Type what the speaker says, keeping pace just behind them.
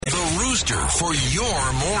booster for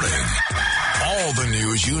your morning. All the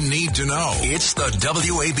news you need to know. It's the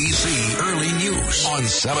WABC Early News on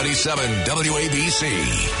 77 WABC.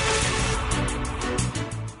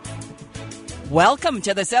 Welcome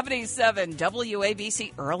to the 77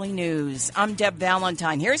 WABC Early News. I'm Deb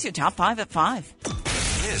Valentine. Here's your top 5 at 5.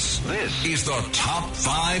 This is the top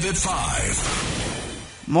 5 at 5.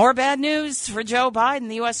 More bad news for Joe Biden.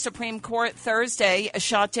 The U.S. Supreme Court Thursday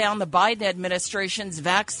shot down the Biden administration's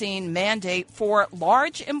vaccine mandate for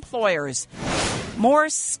large employers. More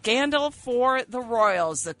scandal for the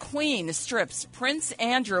royals. The Queen strips Prince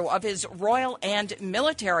Andrew of his royal and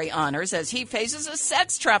military honors as he faces a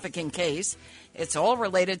sex trafficking case. It's all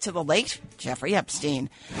related to the late Jeffrey Epstein.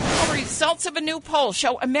 The results of a new poll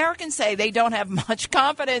show Americans say they don't have much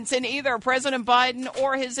confidence in either President Biden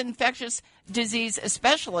or his infectious disease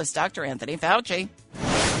specialist, Dr. Anthony Fauci.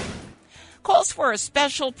 Calls for a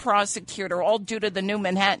special prosecutor, all due to the new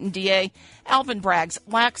Manhattan DA, Alvin Bragg's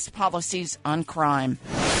lax policies on crime.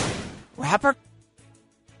 Rapper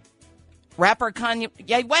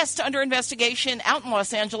Kanye West under investigation out in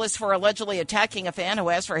Los Angeles for allegedly attacking a fan who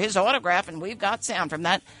asked for his autograph, and we've got sound from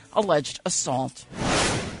that alleged assault.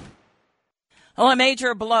 Well, a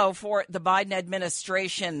major blow for the Biden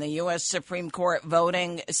administration. The U.S. Supreme Court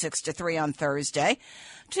voting 6-3 on Thursday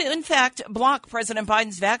to, in fact, block President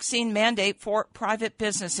Biden's vaccine mandate for private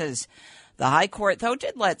businesses. The High Court, though,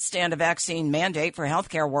 did let stand a vaccine mandate for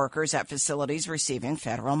healthcare workers at facilities receiving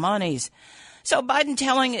federal monies. So Biden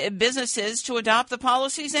telling businesses to adopt the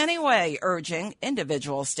policies anyway, urging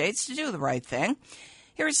individual states to do the right thing.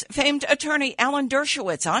 Here's famed attorney Alan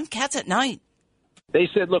Dershowitz on Cats at Night. They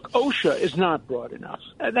said, look, OSHA is not broad enough.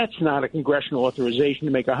 That's not a congressional authorization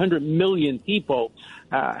to make 100 million people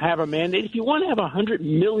have a mandate. If you want to have 100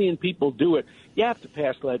 million people do it, you have to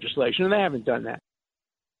pass legislation, and they haven't done that.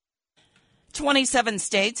 27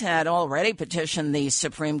 states had already petitioned the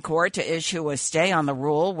Supreme Court to issue a stay on the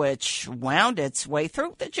rule, which wound its way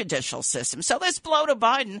through the judicial system. So this blow to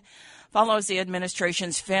Biden follows the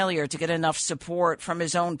administration's failure to get enough support from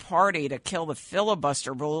his own party to kill the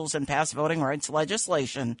filibuster rules and pass voting rights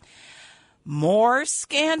legislation. More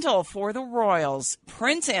scandal for the royals.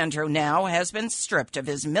 Prince Andrew now has been stripped of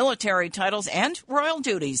his military titles and royal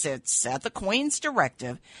duties. It's at the Queen's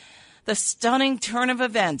directive. The stunning turn of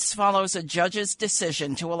events follows a judge's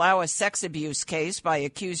decision to allow a sex abuse case by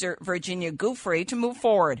accuser Virginia Giuffre to move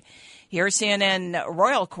forward. Here's CNN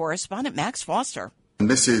royal correspondent Max Foster. And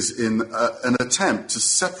this is in an attempt to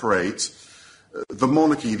separate the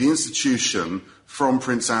monarchy, the institution, from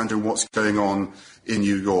Prince Andrew and what's going on in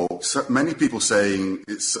New York. So many people saying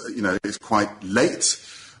it's quite late.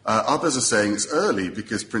 Others are saying it's early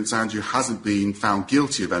because Prince Andrew hasn't been found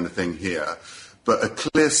guilty of anything here. But a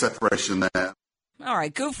clear separation there. All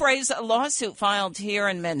right. Giuffre's lawsuit filed here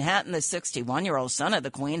in Manhattan. The 61-year-old son of the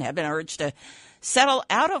Queen had been urged to settle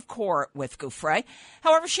out of court with Giuffre.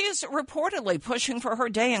 However, she is reportedly pushing for her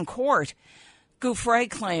day in court. Giuffre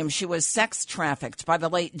claims she was sex trafficked by the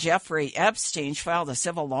late Jeffrey Epstein. She filed a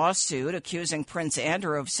civil lawsuit accusing Prince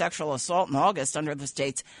Andrew of sexual assault in August under the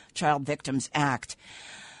state's Child Victims Act.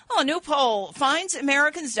 Well, a new poll finds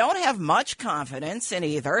Americans don't have much confidence in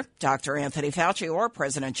either Dr. Anthony Fauci or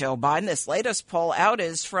President Joe Biden. This latest poll out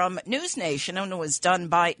is from News Nation and was done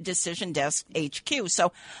by Decision Desk HQ.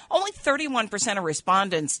 So only 31% of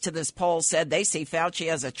respondents to this poll said they see Fauci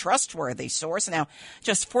as a trustworthy source. Now,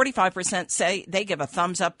 just 45% say they give a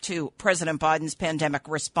thumbs up to President Biden's pandemic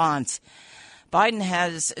response. Biden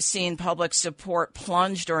has seen public support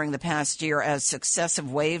plunge during the past year as successive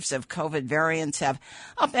waves of COVID variants have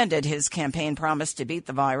upended his campaign promise to beat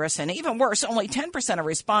the virus. And even worse, only 10% of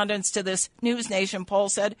respondents to this News Nation poll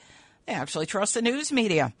said they actually trust the news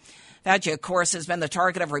media. Fauci, of course, has been the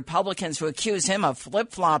target of Republicans who accuse him of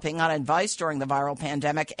flip-flopping on advice during the viral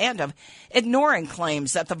pandemic and of ignoring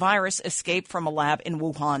claims that the virus escaped from a lab in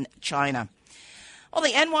Wuhan, China. Well,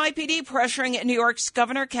 the NYPD pressuring New York's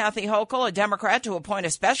Governor Kathy Hochul, a Democrat, to appoint a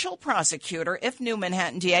special prosecutor if new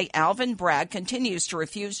Manhattan DA Alvin Bragg continues to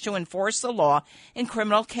refuse to enforce the law in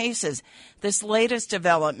criminal cases. This latest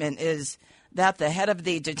development is that the head of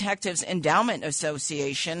the Detectives Endowment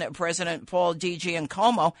Association, President Paul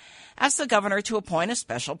DiGiacomo, asked the governor to appoint a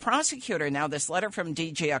special prosecutor. Now, this letter from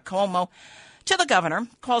DiGiacomo to the governor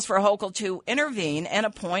calls for Hochul to intervene and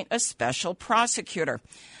appoint a special prosecutor.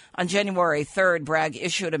 On January 3rd, Bragg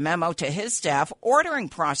issued a memo to his staff ordering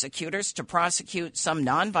prosecutors to prosecute some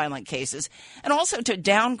nonviolent cases and also to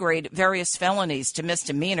downgrade various felonies to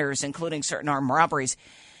misdemeanors, including certain armed robberies.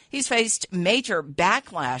 He's faced major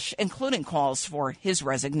backlash, including calls for his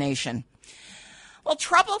resignation. Well,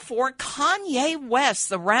 trouble for Kanye West,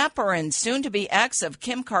 the rapper and soon-to-be ex of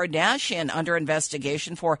Kim Kardashian, under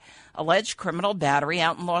investigation for alleged criminal battery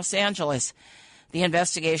out in Los Angeles. The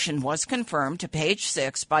investigation was confirmed to Page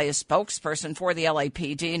Six by a spokesperson for the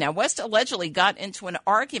LAPD. Now, West allegedly got into an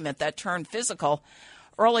argument that turned physical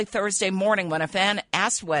early Thursday morning when a fan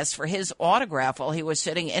asked West for his autograph while he was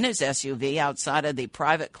sitting in his SUV outside of the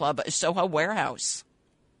private club Soho Warehouse.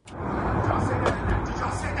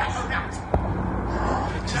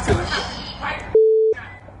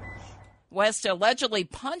 West allegedly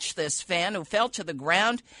punched this fan who fell to the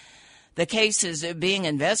ground. The case is being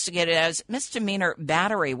investigated as misdemeanor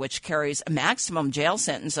battery, which carries a maximum jail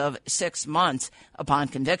sentence of 6 months. Upon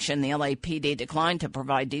conviction, the LAPD declined to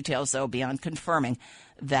provide details, though, beyond confirming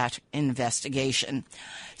that investigation.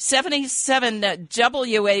 77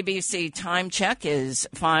 WABC time check is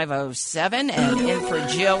 5:07, and in for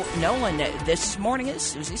Jill Nolan this morning is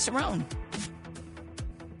Susie Cerrone.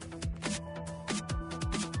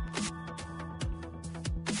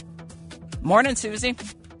 Morning, Susie.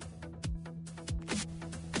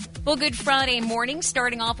 Well, good Friday morning.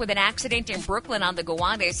 Starting off with an accident in Brooklyn on the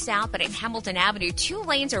Gowanus South, but at Hamilton Avenue, 2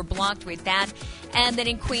 lanes are blocked with that. And then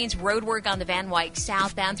in Queens, roadwork on the Van Wyck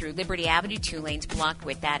southbound through Liberty Avenue, 2 lanes blocked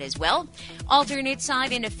with that as well. Alternate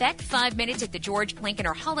side in effect, 5 minutes at the George Lincoln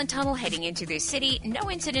or Holland Tunnel heading into the city. No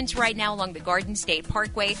incidents right now along the Garden State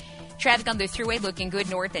Parkway. Traffic on the thruway looking good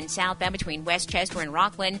north and southbound between Westchester and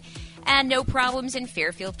Rockland. And no problems in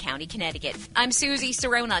Fairfield County, Connecticut. I'm Susie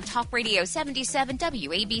Cerrone on Talk Radio 77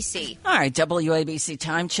 WABC. All right, WABC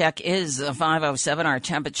time check is 5:07. Our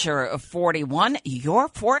temperature of 41. Your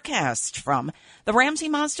forecast from the Ramsey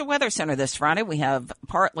Mazda Weather Center this Friday. We have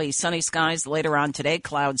partly sunny skies later on today.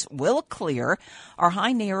 Clouds will clear. Our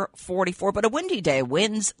high near 44, but a windy day.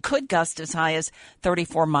 Winds could gust as high as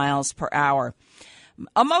 34 miles per hour.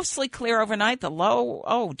 A mostly clear overnight, the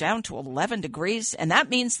low, down to 11 degrees, and that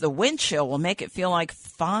means the wind chill will make it feel like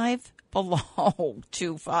 5 below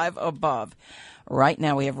to 5 above. Right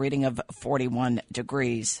now we have a reading of 41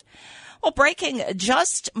 degrees. Well, breaking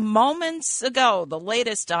just moments ago, the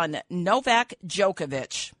latest on Novak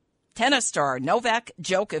Djokovic. Tennis star Novak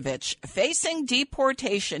Djokovic facing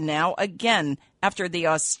deportation now again after the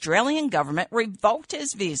Australian government revoked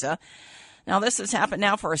his visa. Now, this has happened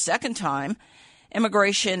now for a second time.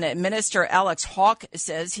 Immigration Minister Alex Hawke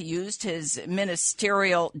says he used his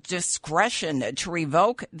ministerial discretion to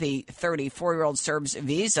revoke the 34-year-old Serb's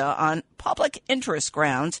visa on public interest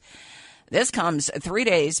grounds. This comes 3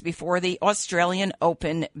 days before the Australian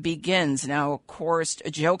Open begins. Now, of course,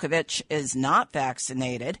 Djokovic is not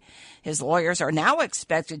vaccinated. His lawyers are now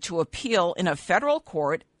expected to appeal in a federal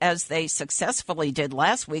court, as they successfully did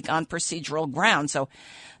last week on procedural grounds. So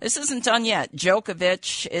this isn't done yet.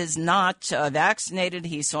 Djokovic is not vaccinated.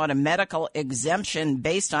 He sought a medical exemption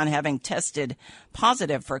based on having tested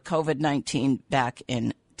positive for COVID-19 back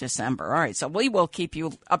in December. All right, so we will keep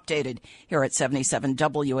you updated here at 77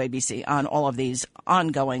 WABC on all of these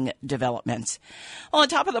ongoing developments. Well, on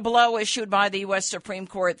top of the blow issued by the U.S. Supreme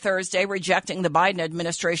Court Thursday rejecting the Biden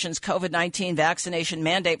administration's COVID-19 vaccination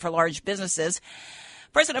mandate for large businesses,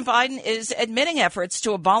 President Biden is admitting efforts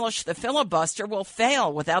to abolish the filibuster will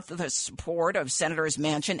fail without the support of Senators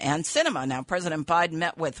Manchin and Sinema. Now, President Biden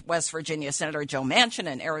met with West Virginia Senator Joe Manchin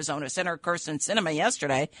and Arizona Senator Kyrsten Sinema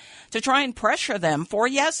yesterday to try and pressure them for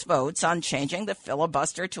yes votes on changing the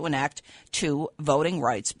filibuster to enact 2 voting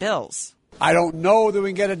rights bills. I don't know that we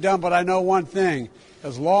can get it done, but I know one thing.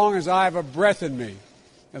 As long as I have a breath in me,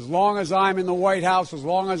 as long as I'm in the White House, as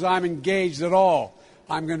long as I'm engaged at all,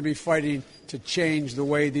 I'm going to be fighting to change the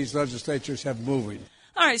way these legislatures have moving.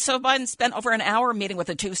 All right, so Biden spent over an hour meeting with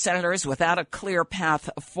the 2 senators without a clear path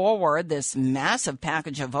forward. This massive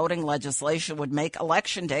package of voting legislation would make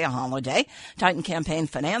Election Day a holiday, tighten campaign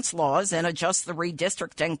finance laws, and adjust the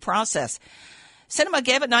redistricting process. Sinema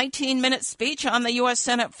gave a 19-minute speech on the U.S.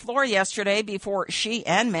 Senate floor yesterday before she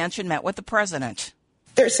and Manchin met with the president.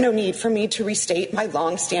 There's no need for me to restate my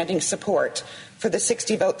long-standing support for the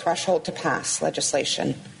 60-vote threshold to pass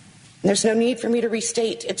legislation. There's no need for me to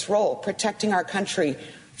restate its role protecting our country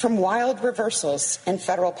from wild reversals in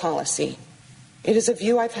federal policy. It is a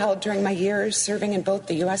view I've held during my years serving in both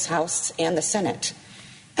the U.S. House and the Senate,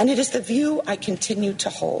 and it is the view I continue to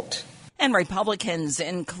hold. And Republicans,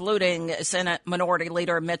 including Senate Minority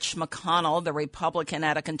Leader Mitch McConnell, the Republican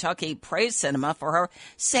out of Kentucky, praised Sinema for her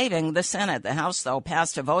saving the Senate. The House, though,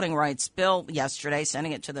 passed a voting rights bill yesterday,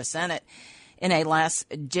 sending it to the Senate in a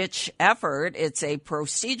last-ditch effort. It's a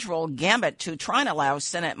procedural gambit to try and allow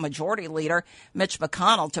Senate Majority Leader Mitch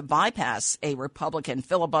McConnell to bypass a Republican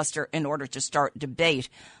filibuster in order to start debate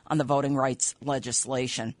on the voting rights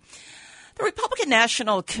legislation. The Republican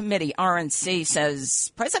National Committee, RNC,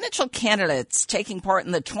 says presidential candidates taking part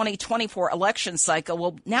in the 2024 election cycle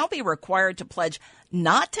will now be required to pledge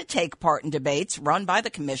not to take part in debates run by the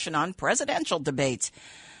Commission on Presidential Debates.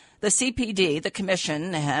 The CPD, the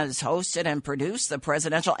commission, has hosted and produced the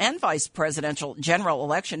presidential and vice presidential general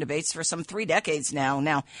election debates for some 3 decades now.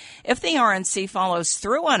 Now, if the RNC follows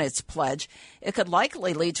through on its pledge, it could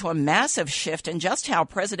likely lead to a massive shift in just how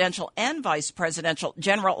presidential and vice presidential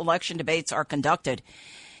general election debates are conducted.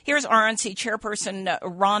 Here's RNC chairperson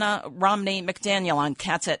Ronna Romney McDaniel on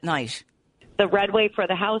Cats at Night. The red wave for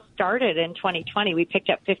the House started in 2020. We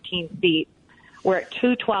picked up 15 seats. We're at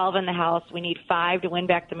 212 in the House. We need 5 to win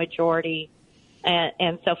back the majority.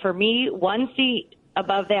 And so for me, 1 seat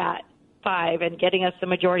above that, 5, and getting us the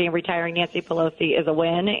majority and retiring Nancy Pelosi is a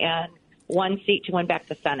win, and 1 seat to win back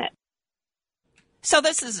the Senate. So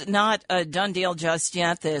this is not a done deal just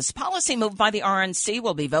yet. This policy move by the RNC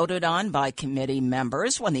will be voted on by committee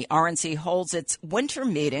members when the RNC holds its winter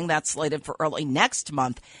meeting that's slated for early next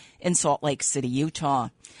month in Salt Lake City, Utah.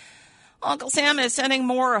 Uncle Sam is sending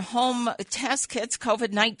more home test kits,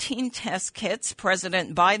 COVID-19 test kits.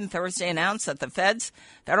 President Biden Thursday announced that the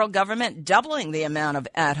federal government doubling the amount of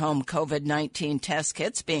at-home COVID-19 test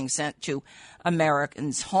kits being sent to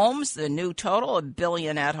Americans' homes. The new total, 1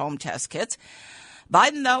 billion at-home test kits.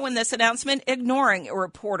 Biden, though, in this announcement, ignoring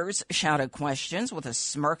reporters' shouted questions with a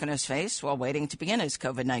smirk on his face while waiting to begin his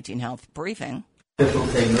COVID-19 health briefing.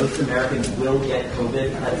 Officials say most Americans will get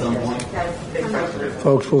COVID at some point.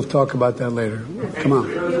 Folks, we'll talk about that later. Come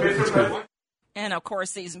on. Let's go. And, of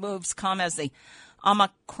course, these moves come as the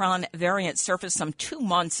Omicron variant surfaced some 2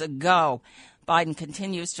 months ago. Biden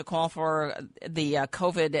continues to call for the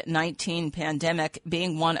COVID-19 pandemic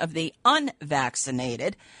being one of the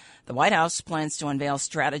unvaccinated. The White House plans to unveil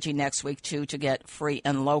strategy next week, too, to get free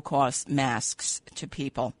and low-cost masks to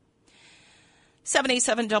people.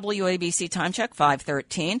 77 WABC time check,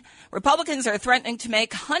 5:13. Republicans are threatening to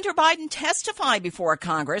make Hunter Biden testify before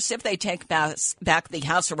Congress if they take back the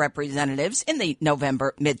House of Representatives in the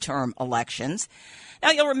November midterm elections. Now,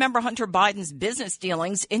 you'll remember Hunter Biden's business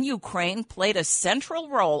dealings in Ukraine played a central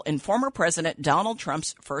role in former President Donald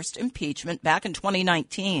Trump's first impeachment back in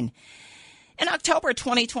 2019. In October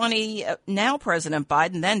 2020, now President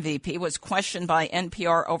Biden, then VP, was questioned by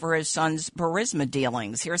NPR over his son's Burisma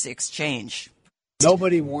dealings. Here's the exchange.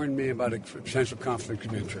 Nobody warned me about a potential conflict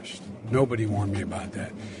of interest. Nobody warned me about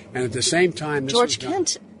that. And at the same time, George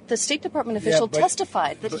Kent, the State Department official,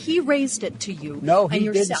 testified that he raised it to you. No, he and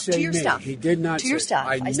your didn't staff, say to your me. staff. He did not to your staff.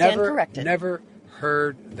 I stand corrected. never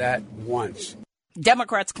heard that once.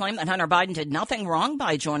 Democrats claim that Hunter Biden did nothing wrong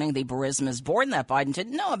by joining the Burisma's board and that Biden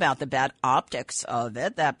didn't know about the bad optics of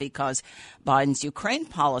it, that because Biden's Ukraine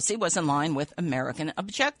policy was in line with American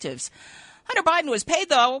objectives. Hunter Biden was paid,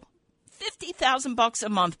 though, $50,000 a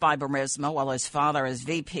month by Burisma, while his father, as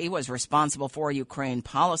VP, was responsible for Ukraine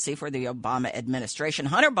policy for the Obama administration.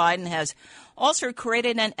 Hunter Biden has also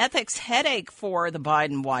created an ethics headache for the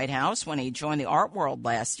Biden White House when he joined the art world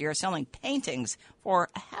last year, selling paintings for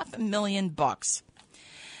 $500,000.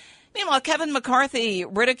 Meanwhile, Kevin McCarthy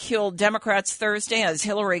ridiculed Democrats Thursday as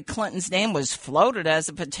Hillary Clinton's name was floated as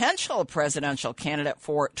a potential presidential candidate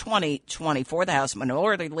for 2024. The House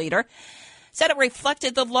Minority Leader said it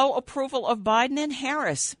reflected the low approval of Biden and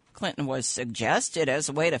Harris. Clinton was suggested as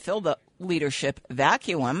a way to fill the leadership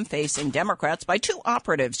vacuum facing Democrats by 2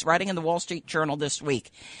 operatives, writing in the Wall Street Journal this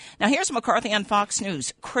week. Now, here's McCarthy on Fox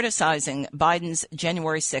News criticizing Biden's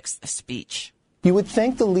January 6th speech. You would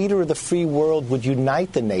think the leader of the free world would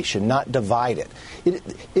unite the nation, not divide it.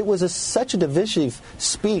 It was such a divisive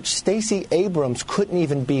speech, Stacey Abrams couldn't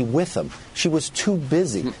even be with him. She was too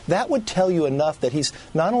busy. That would tell you enough that he's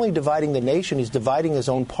not only dividing the nation, he's dividing his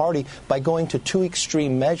own party by going to 2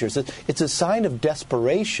 extreme measures. It's a sign of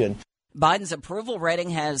desperation. Biden's approval rating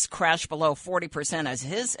has crashed below 40% as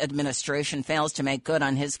his administration fails to make good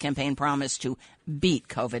on his campaign promise to beat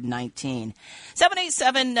COVID-19.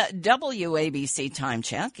 77 WABC time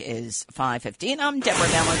check is 5:15. I'm Deborah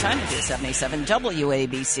Valentine with your 77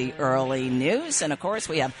 WABC Early News. And, of course,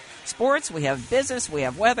 we have sports, we have business, we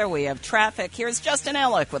have weather, we have traffic. Here's Justin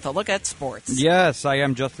Ellick with a look at sports. Yes, I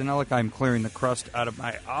am Justin Ellick. I'm clearing the crust out of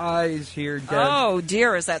my eyes here, Deb. Oh,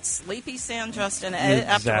 dear. Is that sleepy sand, Justin?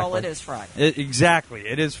 Exactly. After all, it is Friday. Exactly.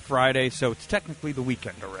 It is Friday, so it's technically the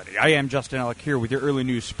weekend already. I am Justin Ellick here with your early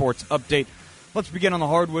news sports update. Let's begin on the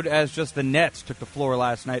hardwood as just the Nets took the floor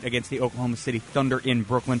last night against the Oklahoma City Thunder in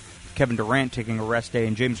Brooklyn. Kevin Durant taking a rest day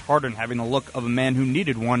and James Harden having the look of a man who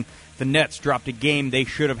needed one. The Nets dropped a game they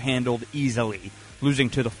should have handled easily, losing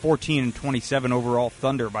to the 14-27 overall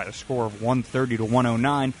Thunder by a score of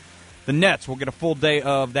 130-109. The The Nets will get a full day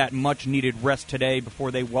of that much-needed rest today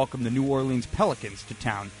before they welcome the New Orleans Pelicans to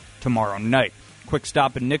town tomorrow night. Quick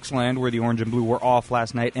stop in Knicksland, where the Orange and Blue were off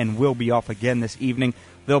last night and will be off again this evening.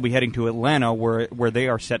 They'll be heading to Atlanta, where they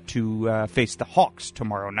are set to face the Hawks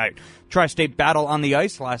tomorrow night. Tri-state battle on the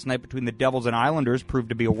ice last night between the Devils and Islanders proved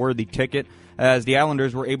to be a worthy ticket, as the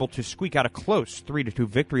Islanders were able to squeak out a close 3-2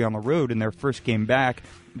 victory on the road in their first game back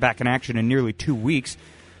in action in nearly 2 weeks.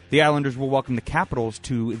 The Islanders will welcome the Capitals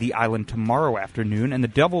to the island tomorrow afternoon, and the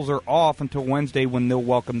Devils are off until Wednesday, when they'll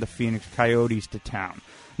welcome the Phoenix Coyotes to town.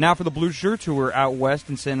 Now for the Blue Shirts, who are out west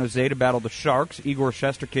in San Jose to battle the Sharks. Igor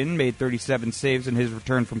Shesterkin made 37 saves in his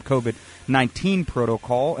return from COVID-19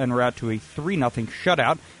 protocol and are out to a 3-0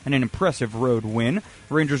 shutout and an impressive road win.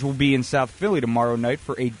 Rangers will be in South Philly tomorrow night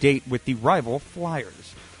for a date with the rival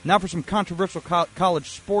Flyers. Now for some controversial college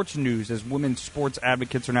sports news, as women's sports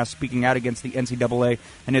advocates are now speaking out against the NCAA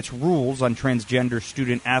and its rules on transgender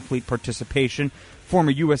student-athlete participation. Former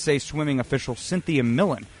USA swimming official Cynthia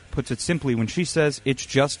Millen puts it simply when she says it's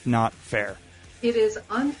just not fair. It is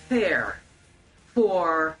unfair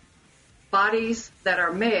for bodies that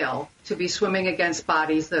are male to be swimming against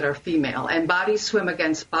bodies that are female, and bodies swim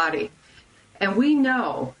against body. And we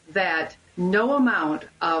know that no amount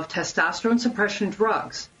of testosterone suppression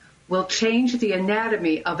drugs will change the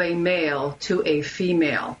anatomy of a male to a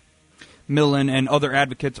female. Millen and other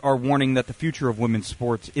advocates are warning that the future of women's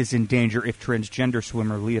sports is in danger if transgender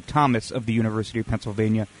swimmer Leah Thomas of the University of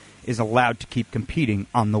Pennsylvania is allowed to keep competing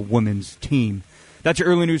on the women's team. That's your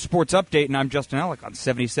early news sports update, and I'm Justin Alec on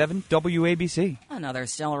 77 WABC. Another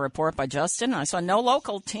stellar report by Justin. I saw no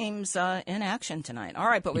local teams in action tonight. All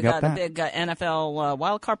right, but we got a big NFL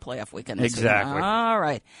wildcard playoff weekend. Exactly. All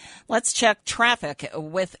right. Let's check traffic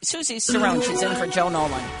with Susie Cerrone. She's in for Joe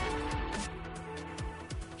Nolan.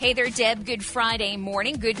 Hey there, Deb. Good Friday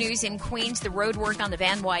morning. Good news in Queens. The road work on the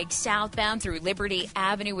Van Wyck southbound through Liberty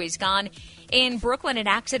Avenue is gone. In Brooklyn, an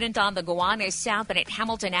accident on the Gowanus southbound at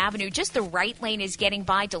Hamilton Avenue. Just the right lane is getting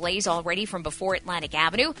by. Delays already from before Atlantic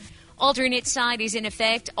Avenue. Alternate side is in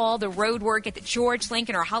effect. All the road work at the George,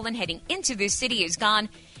 Lincoln, or Holland heading into the city is gone.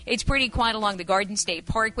 It's pretty quiet along the Garden State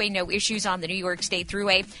Parkway. No issues on the New York State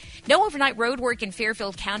Thruway. No overnight road work in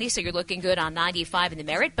Fairfield County, so you're looking good on 95 in the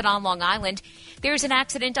Merritt. But on Long Island, there's an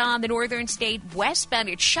accident on the Northern State westbound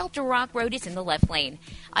at Shelter Rock Road. It's in the left lane.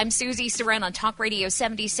 I'm Susie Cerrone on Talk Radio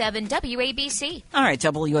 77 WABC. All right,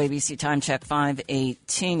 WABC time check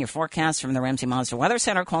 5:18. Your forecast from the Ramsey Mazda Weather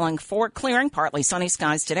Center calling for clearing. Partly sunny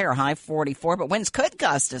skies today, or high 44, but winds could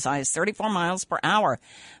gust as high as 34 miles per hour.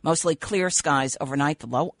 Mostly clear skies overnight. The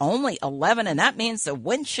low only 11, and that means the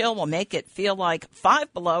wind chill will make it feel like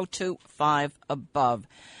 5 below to 5 above.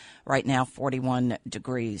 Right now, 41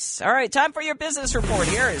 degrees. All right, time for your business report.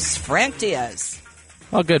 Here is Frank Diaz.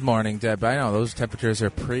 Well, good morning, Deb. I know those temperatures are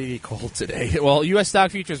pretty cold today. Well, U.S.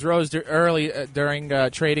 stock futures rose early during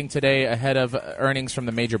trading today ahead of earnings from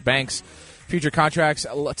the major banks. Future contracts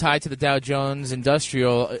tied to the Dow Jones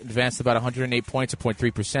Industrial advanced about 108 points, or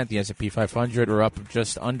 0.3%. The S&P 500 were up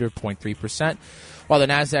just under 0.3%, while the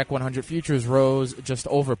NASDAQ 100 futures rose just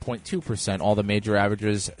over 0.2%. All the major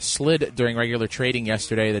averages slid during regular trading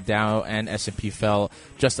yesterday. The Dow and S&P fell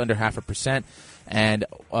just under 0.5% and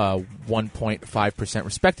 1.5%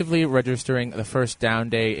 respectively, registering the first down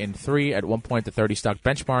day in 3. At one point, the 30-stock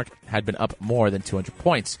benchmark had been up more than 200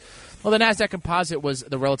 points. Well, the NASDAQ Composite was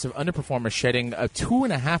the relative underperformer, shedding a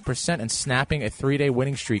 2.5% and snapping a 3-day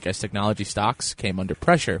winning streak as technology stocks came under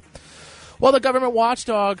pressure. Well, the government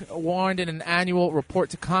watchdog warned in an annual report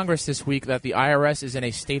to Congress this week that the IRS is in a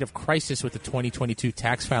state of crisis with the 2022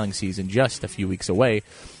 tax filing season just a few weeks away.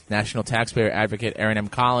 National taxpayer advocate Erin M.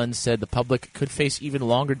 Collins said the public could face even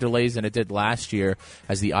longer delays than it did last year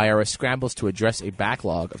as the IRS scrambles to address a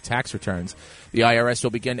backlog of tax returns. The IRS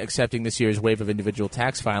will begin accepting this year's wave of individual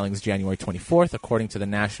tax filings January 24th, according to the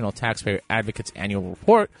National Taxpayer Advocate's annual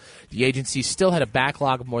report. The agency still had a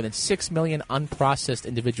backlog of more than 6 million unprocessed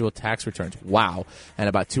individual tax returns. Wow. And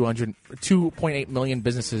about 2.8 million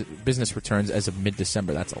business returns as of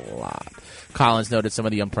mid-December. That's a lot. Collins noted some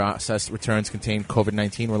of the unprocessed returns contain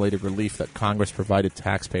COVID-19 related relief that Congress provided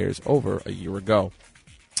taxpayers over a year ago.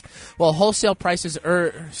 Well, wholesale prices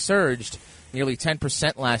surged nearly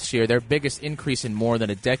 10% last year, their biggest increase in more than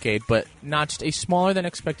a decade, but notched a smaller than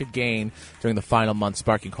expected gain during the final month,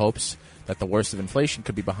 sparking hopes that the worst of inflation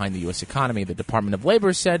could be behind the U.S. economy. The Department of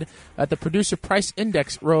Labor said that the Producer Price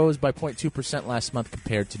Index rose by 0.2% last month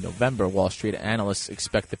compared to November. Wall Street analysts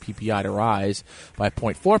expect the PPI to rise by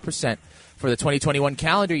 0.4%. For the 2021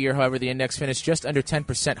 calendar year, however, the index finished just under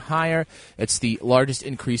 10% higher. It's the largest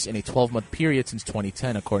increase in a 12-month period since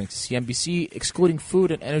 2010, according to CNBC. Excluding food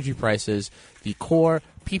and energy prices, the core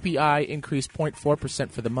PPI increased 0.4%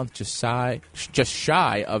 for the month, just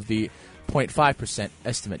shy of the 0.5%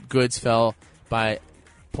 estimate. Goods fell by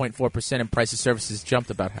 0.4%, and prices of services jumped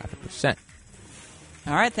about 0.5%.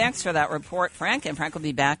 All right, thanks for that report, Frank. And Frank will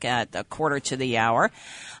be back at 1:45.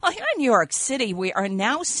 Well, here in New York City, we are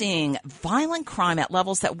now seeing violent crime at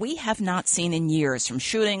levels that we have not seen in years, from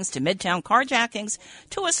shootings to midtown carjackings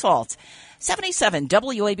to assaults. 77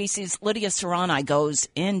 WABC's Lydia Serrani goes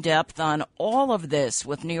in depth on all of this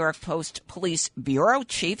with New York Post Police Bureau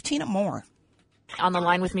Chief Tina Moore. On the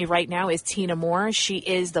line with me right now is Tina Moore. She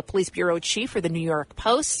is the police bureau chief for the New York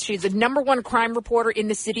Post. She's the #1 crime reporter in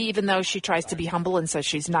the city, even though she tries to be humble and says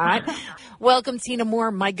she's not. Welcome, Tina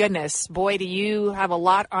Moore. My goodness, boy, do you have a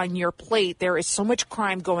lot on your plate. There is so much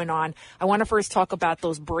crime going on. I want to first talk about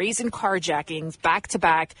those brazen carjackings,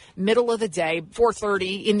 back-to-back, middle of the day,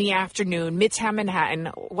 4:30 in the afternoon, Midtown Manhattan.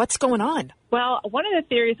 What's going on? Well, one of the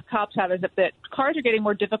theories cops have is that cars are getting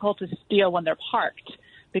more difficult to steal when they're parked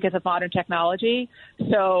because of modern technology.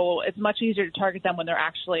 So it's much easier to target them when they're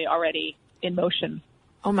actually already in motion.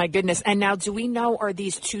 Oh, my goodness. And now, do we know, are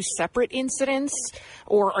these two separate incidents,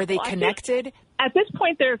 or are they connected? At this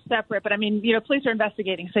point, they're separate, but I mean, police are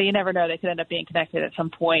investigating, so you never know. They could end up being connected at some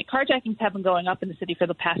point. Carjackings have been going up in the city for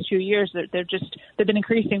the past few years. They've been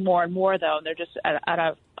increasing more and more, though, and they're just at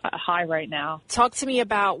a high right now. Talk to me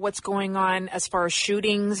about what's going on as far as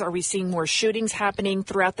shootings. Are we seeing more shootings happening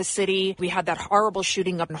throughout the city? We had that horrible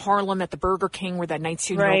shooting up in Harlem at the Burger King where that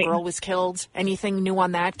 19-year-old girl was killed. Anything new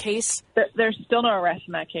on that case? There's still no arrest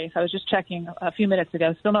in that case. I was just checking a few minutes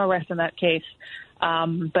ago. Still no arrest in that case.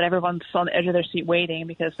 But everyone's on the edge of their seat waiting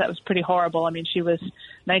because that was pretty horrible. I mean, she was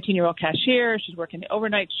 19-year-old cashier. She's working the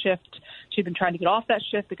overnight shift. She'd been trying to get off that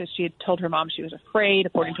shift because she had told her mom she was afraid,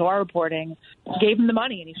 according to our reporting. Gave him the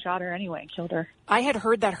money, and he shot her anyway and killed her. I had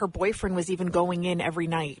heard that her boyfriend was even going in every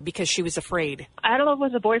night because she was afraid. I don't know if it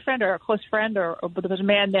was a boyfriend or a close friend, but there was a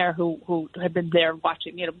man there who had been there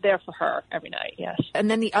watching, there for her every night, yes.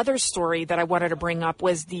 And then the other story that I wanted to bring up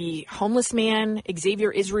was the homeless man,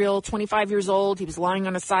 Xavier Israel, 25 years old. He was lying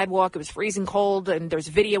on a sidewalk. It was freezing cold, and there's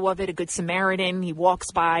video of it, a good Samaritan. He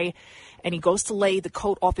walks by, and he goes to lay the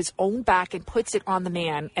coat off his own back and puts it on the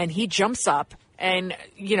man, and he jumps up and,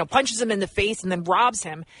 punches him in the face and then robs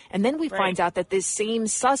him. And then we find out that this same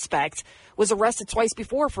suspect was arrested twice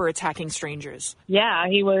before for attacking strangers. Yeah,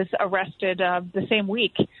 he was arrested the same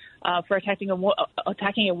week for attacking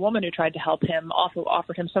a woman who tried to help him, also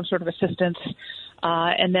offered him some sort of assistance.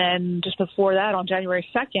 And then just before that, on January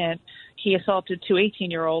 2nd, he assaulted two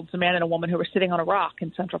 18-year-olds, a man and a woman who were sitting on a rock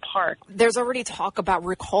in Central Park. There's already talk about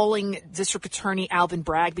recalling District Attorney Alvin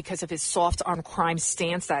Bragg because of his soft on crime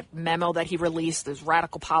stance, that memo that he released, those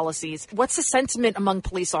radical policies. What's the sentiment among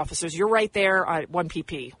police officers? You're right there at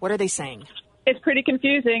 1PP. What are they saying? It's pretty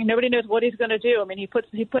confusing. Nobody knows what he's going to do. I mean, he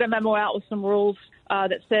put a memo out with some rules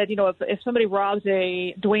that said, if somebody robs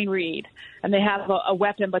a Dwayne Reed and they have a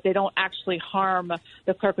weapon, but they don't actually harm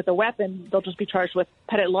the clerk with the weapon, they'll just be charged with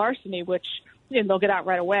petty larceny, which they'll get out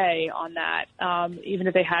right away on that, even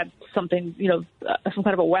if they had something, some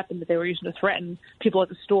kind of a weapon that they were using to threaten people at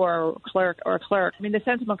the store or a clerk. I mean, the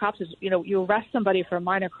sense among cops is, you arrest somebody for a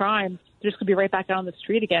minor crime, they're just going to be right back out on the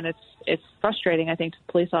street again. It's frustrating, I think, to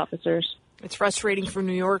police officers. It's frustrating for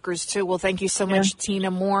New Yorkers, too. Well, thank you so much, Tina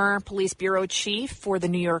Moore, Police Bureau Chief for the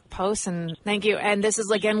New York Post. And thank you. And this is,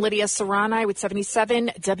 again, Lydia Serrani with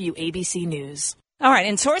 77 WABC News. All right,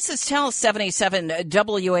 and sources tell 77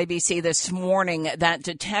 WABC this morning that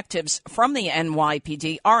detectives from the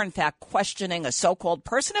NYPD are, in fact, questioning a so-called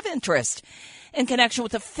person of interest in connection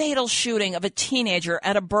with the fatal shooting of a teenager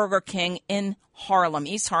at a Burger King in Harlem,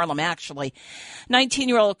 East Harlem, actually.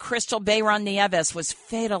 19-year-old Crystal Bayron Nieves was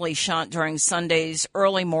fatally shot during Sunday's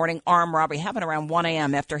early morning armed robbery. Happened around 1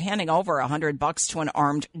 a.m. after handing over $100 to an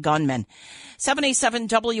armed gunman. 77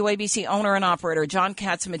 WABC owner and operator John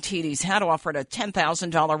Katsimatidis had offered a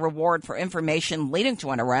 $10,000 reward for information leading to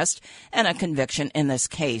an arrest and a conviction in this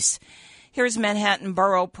case. Here's Manhattan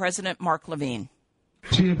Borough President Mark Levine.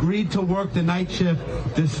 She agreed to work the night shift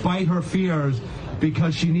despite her fears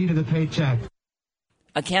because she needed a paycheck.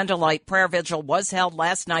 A candlelight prayer vigil was held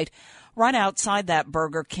last night right outside that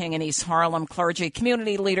Burger King in East Harlem. Clergy,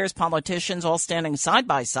 community leaders, politicians all standing side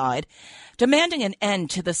by side, demanding an end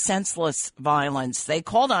to the senseless violence. They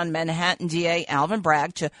called on Manhattan DA Alvin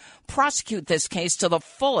Bragg to prosecute this case to the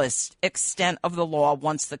fullest extent of the law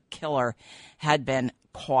once the killer had been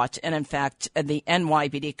caught. And in fact, the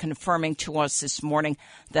NYPD confirming to us this morning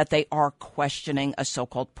that they are questioning a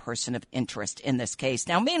so-called person of interest in this case.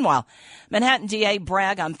 Now, meanwhile, Manhattan DA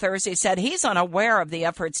Bragg on Thursday said he's unaware of the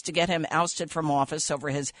efforts to get him ousted from office over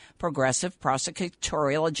his progressive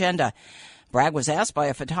prosecutorial agenda. Bragg was asked by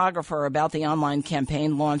a photographer about the online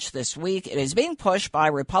campaign launched this week. It is being pushed by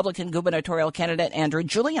Republican gubernatorial candidate Andrew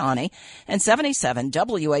Giuliani and 77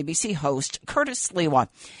 WABC host Curtis Sliwa.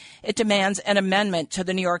 It demands an amendment to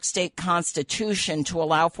the New York State Constitution to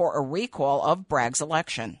allow for a recall of Bragg's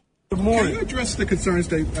election. Good morning. Can you address the concerns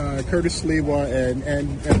that Curtis Sliwa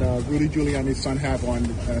and Rudy Giuliani's son have on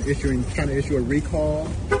trying to issue a recall,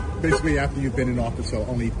 basically after you've been in office for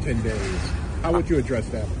only 10 days? How would you address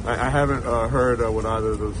that? I haven't heard what either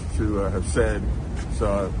of those two have said,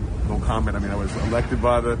 so no comment. I mean, I was elected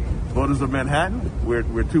by the voters of Manhattan. We're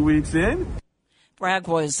 2 weeks in. Bragg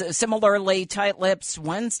was similarly tight-lipped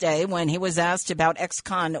Wednesday when he was asked about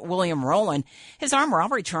ex-con William Rowland. His armed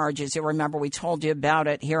robbery charges, you remember we told you about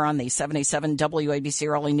it here on the 77 WABC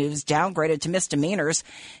Early News, downgraded to misdemeanors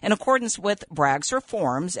in accordance with Bragg's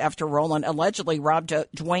reforms after Rowland allegedly robbed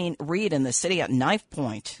Dwayne Reed in the city at knife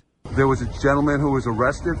point. There was a gentleman who was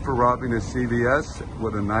arrested for robbing a CVS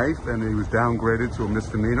with a knife, and he was downgraded to a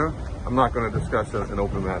misdemeanor. I'm not going to discuss an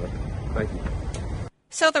open matter. Thank you.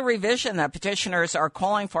 So the revision that petitioners are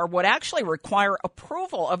calling for would actually require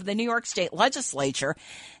approval of the New York State legislature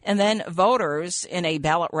and then voters in a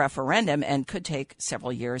ballot referendum, and could take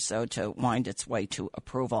several years, though, to wind its way to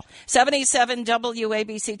approval. 77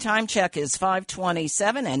 WABC time check is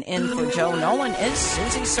 5:27, and in for Joe Nolan is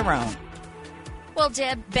Susie Cerrone. Well,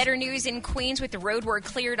 Deb, better news in Queens with the roadwork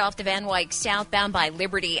cleared off the Van Wyck southbound by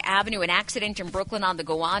Liberty Avenue. An accident in Brooklyn on the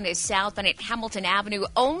Gowanus southbound at Hamilton Avenue.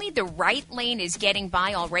 Only the right lane is getting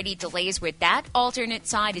by. Already delays with that. Alternate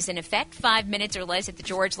side is in effect. 5 minutes or less at the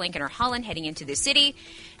George Lincoln or Holland heading into the city.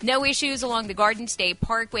 No issues along the Garden State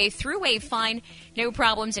Parkway. Thruway fine. No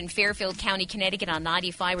problems in Fairfield County, Connecticut on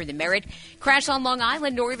 95 or the Merritt. Crash on Long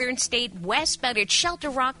Island, Northern State westbound at Shelter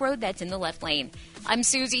Rock Road. That's in the left lane. I'm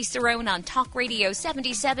Susie Cerrone on Talk Radio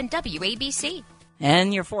 77 WABC.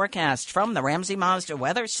 And your forecast from the Ramsey Mazda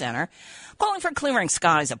Weather Center. Calling for clearing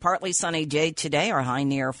skies. A partly sunny day today, or high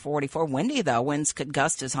near 44. Windy, though. Winds could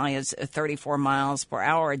gust as high as 34 miles per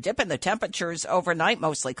hour. A dip in the temperatures overnight.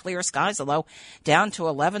 Mostly clear skies, a low down to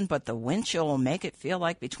 11. But the wind chill will make it feel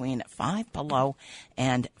like between 5 below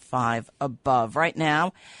and 5 above. Right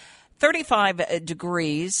now, 35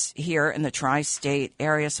 degrees here in the tri-state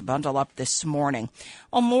area, so bundle up this morning.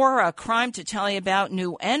 Well, more crime to tell you about.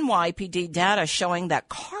 New NYPD data showing that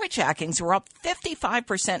carjackings were up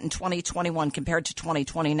 55% in 2021 compared to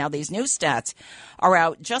 2020. Now, these new stats are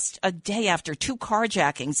out just a day after 2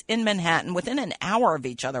 carjackings in Manhattan within an hour of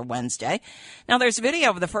each other Wednesday. Now, there's video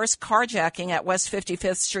of the first carjacking at West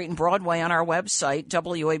 55th Street and Broadway on our website,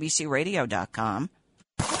 WABCRadio.com.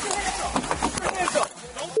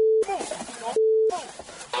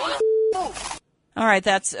 All right,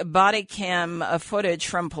 that's body cam footage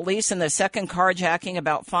from police in the second carjacking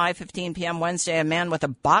about 5:15 p.m. Wednesday. A man with a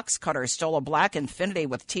box cutter stole a black Infiniti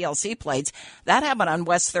with TLC plates. That happened on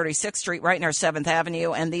West 36th Street, right near 7th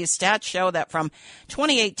Avenue. And these stats show that from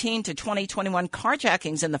 2018 to 2021,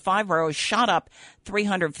 carjackings in the 5 boroughs shot up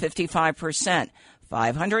 355%.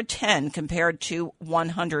 510 compared to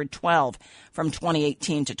 112 from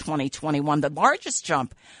 2018 to 2021. The largest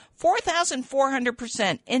jump,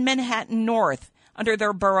 4,400% in Manhattan North under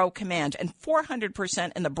their borough command, and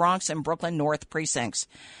 400% in the Bronx and Brooklyn North precincts.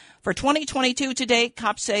 For 2022 to date,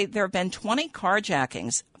 cops say there have been 20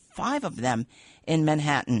 carjackings, 5 of them in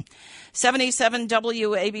Manhattan. 77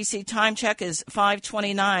 WABC time check is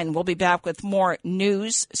 5:29. We'll be back with more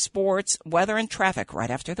news, sports, weather, and traffic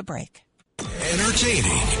right after the break.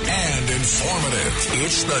 Entertaining and informative.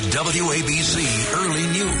 It's the WABC Early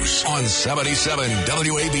News on 77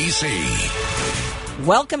 WABC.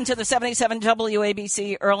 Welcome to the 77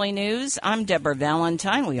 WABC Early News. I'm Deborah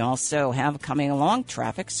Valentine. We also have coming along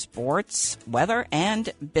traffic, sports, weather,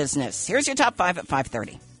 and business. Here's your top 5 at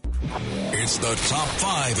 5:30. It's the top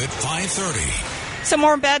 5 at 5:30. Some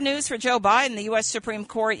more bad news for Joe Biden. The U.S. Supreme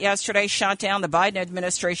Court yesterday shot down the Biden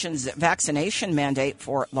administration's vaccination mandate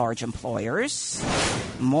for large employers.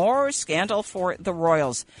 More scandal for the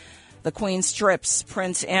royals. The Queen strips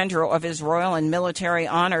Prince Andrew of his royal and military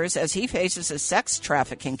honors as he faces a sex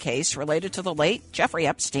trafficking case related to the late Jeffrey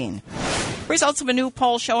Epstein. Results of a new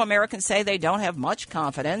poll show Americans say they don't have much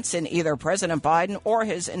confidence in either President Biden or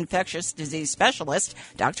his infectious disease specialist,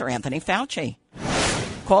 Dr. Anthony Fauci.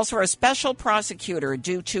 calls for a special prosecutor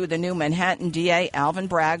due to the new Manhattan DA Alvin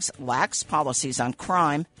Bragg's lax policies on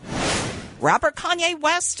crime. Rapper Kanye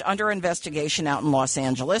West under investigation out in Los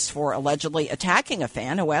Angeles for allegedly attacking a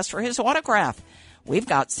fan who asked for his autograph. We've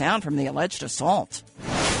got sound from the alleged assault.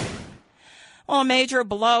 Well, a major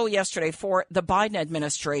blow yesterday for the Biden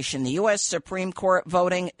administration. The U.S. Supreme Court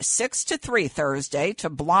voting 6-3 Thursday to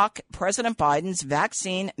block President Biden's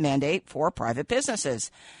vaccine mandate for private businesses.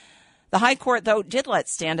 The High Court, though, did let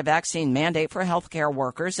stand a vaccine mandate for healthcare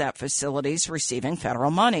workers at facilities receiving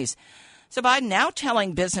federal monies. So Biden now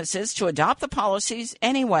telling businesses to adopt the policies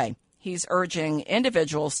anyway. He's urging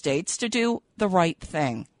individual states to do the right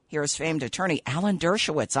thing. Here's famed attorney Alan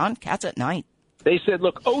Dershowitz on Cats at Night. They said,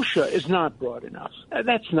 look, OSHA is not broad enough.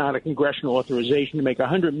 That's not a congressional authorization to make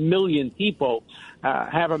 100 million people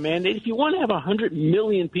have a mandate. If you want to have 100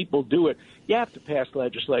 million people do it, you have to pass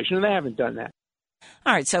legislation, and they haven't done that.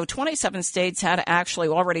 All right, so 27 states had actually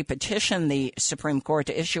already petitioned the Supreme Court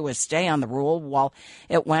to issue a stay on the rule while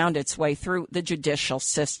it wound its way through the judicial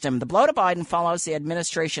system. The blow to Biden follows the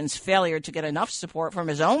administration's failure to get enough support from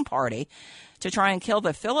his own party to try and kill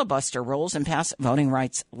the filibuster rules and pass voting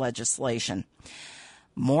rights legislation.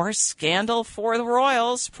 More scandal for the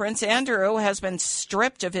royals. Prince Andrew has been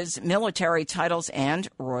stripped of his military titles and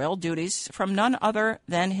royal duties from none other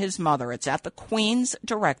than his mother. It's at the Queen's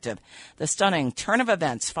directive. The stunning turn of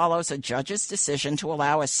events follows a judge's decision to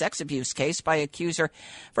allow a sex abuse case by accuser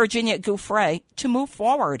Virginia Giuffre to move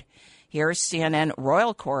forward. Here's CNN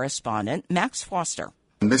royal correspondent Max Foster.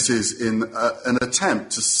 And this is in an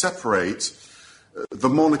attempt to separate the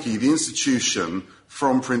monarchy, the institution,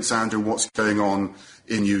 from Prince Andrew and what's going on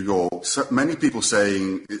in New York. So many people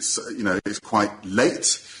saying it's quite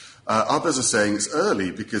late. Others are saying it's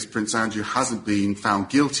early because Prince Andrew hasn't been found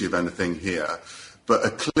guilty of anything here. But a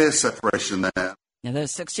clear separation there. Now, the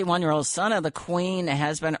 61-year-old son of the Queen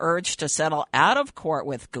has been urged to settle out of court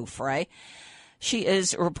with Giuffre. She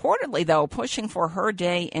is reportedly, though, pushing for her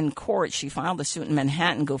day in court. She filed a suit in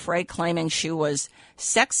Manhattan, Giuffre claiming she was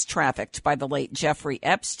sex trafficked by the late Jeffrey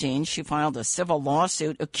Epstein. She filed a civil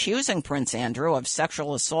lawsuit accusing Prince Andrew of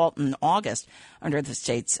sexual assault in August under the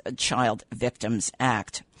state's Child Victims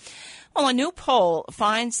Act. Well, a new poll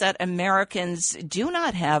finds that Americans do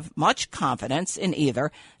not have much confidence in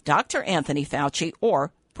either Dr. Anthony Fauci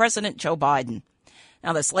or President Joe Biden.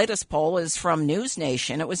 Now, this latest poll is from News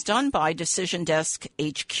Nation. It was done by Decision Desk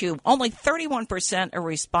HQ. Only 31% of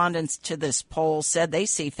respondents to this poll said they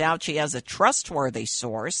see Fauci as a trustworthy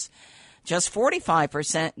source. Just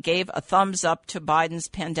 45% gave a thumbs up to Biden's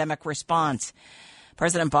pandemic response.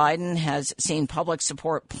 President Biden has seen public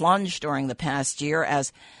support plunge during the past year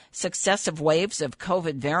as successive waves of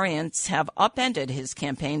COVID variants have upended his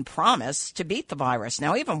campaign promise to beat the virus.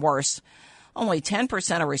 Now, even worse, only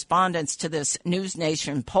 10% of respondents to this News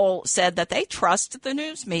Nation poll said that they trust the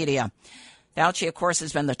news media. Fauci, of course,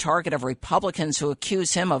 has been the target of Republicans who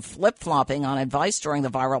accuse him of flip-flopping on advice during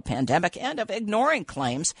the viral pandemic and of ignoring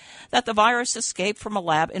claims that the virus escaped from a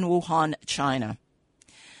lab in Wuhan, China.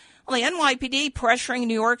 Well, the NYPD pressuring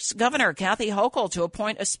New York's Governor Kathy Hochul to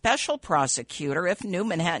appoint a special prosecutor if new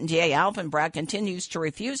Manhattan DA Alvin Bragg continues to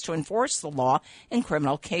refuse to enforce the law in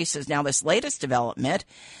criminal cases. Now, this latest development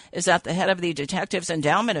is that the head of the Detectives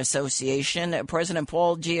Endowment Association, President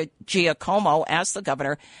Paul Giacomo, asked the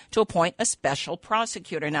governor to appoint a special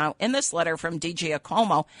prosecutor. Now, in this letter from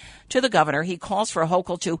DiGiacomo to the governor, he calls for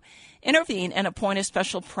Hochul to intervene and appoint a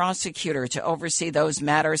special prosecutor to oversee those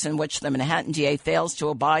matters in which the Manhattan DA fails to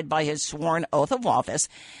abide by his sworn oath of office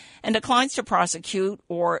and declines to prosecute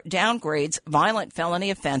or downgrades violent felony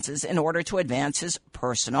offenses in order to advance his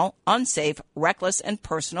personal, unsafe, reckless, and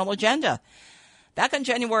personal agenda. Back on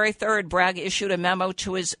January 3rd, Bragg issued a memo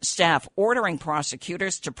to his staff ordering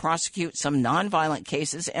prosecutors to prosecute some nonviolent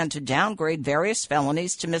cases and to downgrade various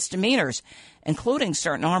felonies to misdemeanors, including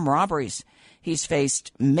certain armed robberies. He's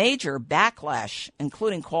faced major backlash,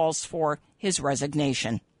 including calls for his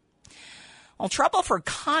resignation. Well, trouble for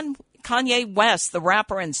Kanye West, the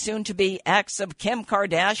rapper and soon-to-be ex of Kim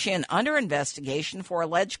Kardashian, under investigation for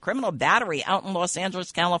alleged criminal battery out in Los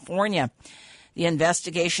Angeles, California. The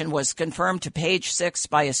investigation was confirmed to Page Six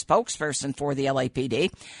by a spokesperson for the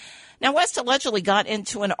LAPD. Now, West allegedly got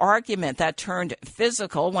into an argument that turned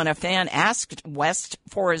physical when a fan asked West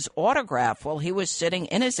for his autograph while he was sitting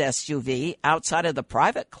in his SUV outside of the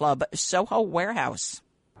private club Soho Warehouse.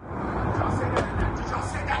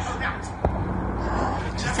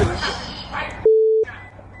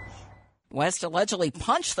 West allegedly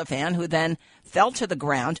punched the fan, who then fell to the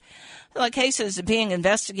ground. The case is being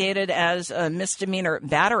investigated as a misdemeanor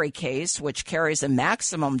battery case, which carries a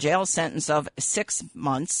maximum jail sentence of 6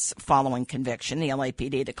 months following conviction. The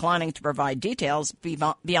LAPD declining to provide details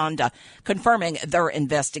beyond confirming their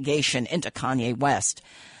investigation into Kanye West.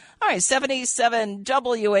 All right, 77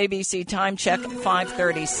 WABC time check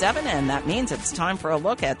 5:37, and that means it's time for a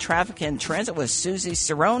look at traffic and transit with Susie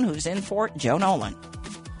Cerrone, who's in for Joe Nolan.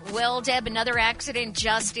 Well, Deb, another accident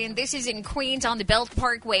just in. This is in Queens on the Belt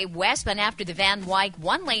Parkway westbound after the Van Wyck.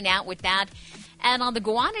 One lane out with that. And on the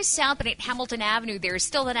Gowanus southbound at Hamilton Avenue, there's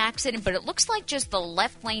still an accident, but it looks like just the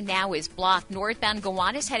left lane now is blocked. Northbound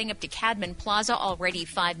Gowanus heading up to Cadman Plaza, already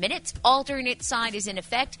 5 minutes. Alternate side is in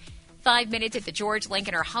effect. 5 minutes at the George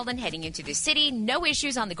Lincoln or Holland heading into the city. No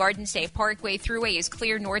issues on the Garden State Parkway. Thruway is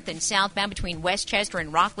clear north and southbound between Westchester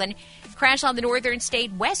and Rockland. Crash on the Northern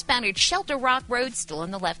State westbound at Shelter Rock Road, still in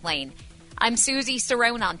the left lane. I'm Susie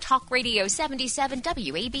Cerrone on Talk Radio 77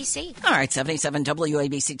 WABC. All right, 77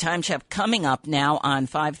 WABC time check coming up now on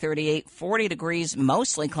 5:38. 40 degrees,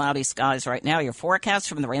 mostly cloudy skies right now. Your forecast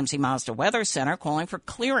from the Ramsey Mazda Weather Center calling for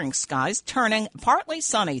clearing skies, turning partly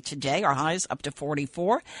sunny today. Our highs up to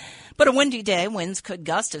 44. But a windy day, winds could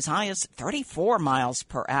gust as high as 34 miles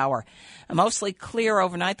per hour. Mostly clear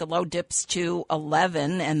overnight. The low dips to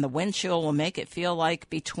 11, and the wind chill will make it feel like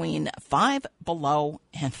between 5 below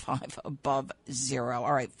and 5 above zero.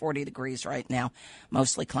 All right, 40 degrees right now.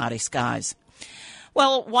 Mostly cloudy skies.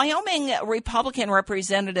 Well, Wyoming Republican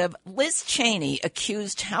Representative Liz Cheney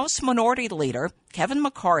accused House Minority Leader Kevin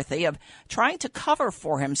McCarthy of trying to cover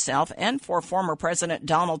for himself and for former President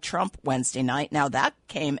Donald Trump Wednesday night. Now, that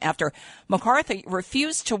came after McCarthy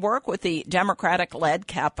refused to work with the Democratic-led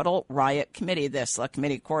Capitol Riot Committee. This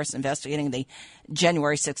committee, of course, investigating the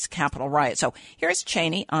January 6th Capitol riot. So here's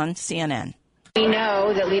Cheney on CNN. We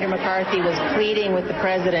know that Leader McCarthy was pleading with the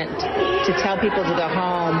president to tell people to go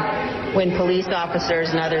home when police officers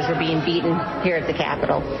and others were being beaten here at the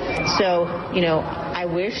Capitol. So, I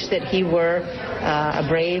wish that he were a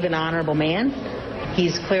brave and honorable man.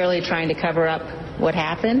 He's clearly trying to cover up what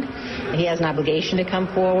happened. He has an obligation to come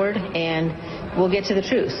forward, and we'll get to the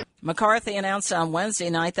truth. McCarthy announced on Wednesday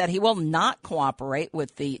night that he will not cooperate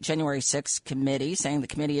with the January 6th committee, saying the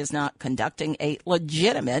committee is not conducting a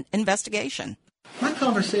legitimate investigation. My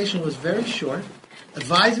conversation was very short,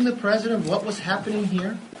 advising the president of what was happening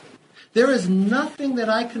here. There is nothing that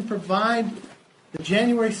I can provide the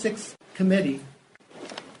January 6th committee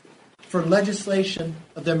for legislation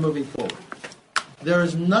of them moving forward. There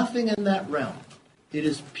is nothing in that realm. It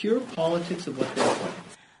is pure politics of what they're doing.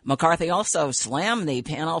 McCarthy also slammed the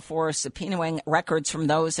panel for subpoenaing records from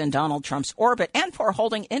those in Donald Trump's orbit and for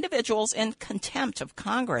holding individuals in contempt of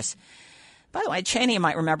Congress. By the way, Cheney, you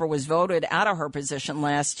might remember, was voted out of her position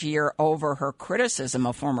last year over her criticism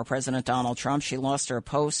of former President Donald Trump. She lost her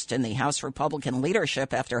post in the House Republican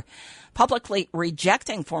leadership after publicly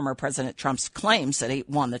rejecting former President Trump's claims that he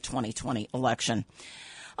won the 2020 election.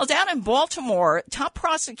 Well, down in Baltimore, top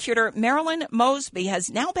prosecutor Marilyn Mosby has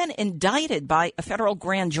now been indicted by a federal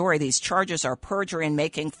grand jury. These charges are perjury and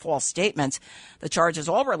making false statements. The charges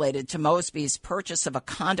all related to Mosby's purchase of a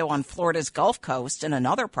condo on Florida's Gulf Coast and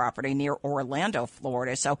another property near Orlando,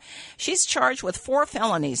 Florida. So she's charged with 4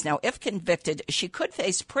 felonies. Now, if convicted, she could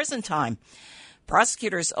face prison time.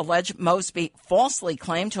 Prosecutors allege Mosby falsely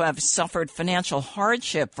claimed to have suffered financial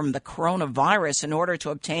hardship from the coronavirus in order to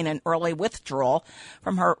obtain an early withdrawal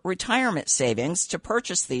from her retirement savings to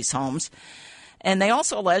purchase these homes. And they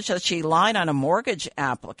also allege that she lied on a mortgage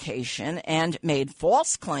application and made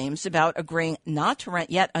false claims about agreeing not to rent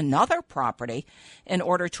yet another property in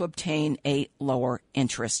order to obtain a lower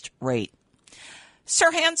interest rate.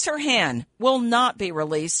 Sirhan Sirhan will not be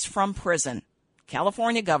released from prison.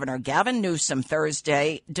 California Governor Gavin Newsom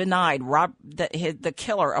Thursday denied the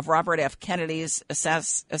killer of Robert F. Kennedy's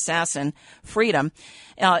assassin freedom.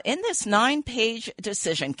 In this 9-page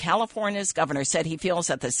decision, California's governor said he feels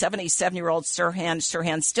that the 77-year-old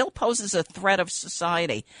Sirhan still poses a threat of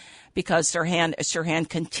society because Sirhan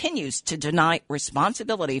continues to deny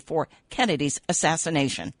responsibility for Kennedy's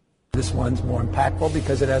assassination. This one's more impactful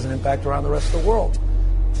because it has an impact around the rest of the world.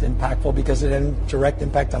 It's impactful because it had a direct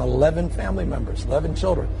impact on 11 family members, 11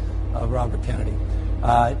 children of Robert Kennedy.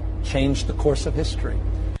 Changed the course of history.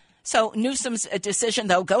 So Newsom's decision,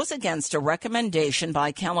 though, goes against a recommendation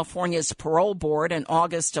by California's parole board in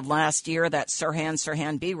August of last year that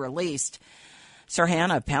Sirhan be released.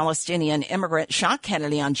 Sirhan, a Palestinian immigrant, shot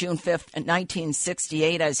Kennedy on June 5th,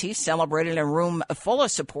 1968, as he celebrated in a room full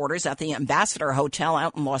of supporters at the Ambassador Hotel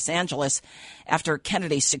out in Los Angeles after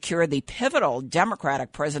Kennedy secured the pivotal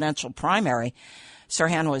Democratic presidential primary.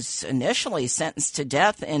 Sirhan was initially sentenced to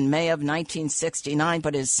death in May of 1969,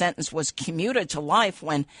 but his sentence was commuted to life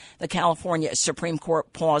when the California Supreme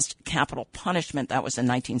Court paused capital punishment. That was in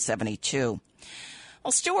 1972.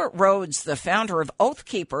 Well, Stuart Rhodes, the founder of Oath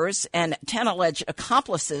Keepers, and 10 alleged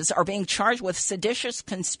accomplices are being charged with seditious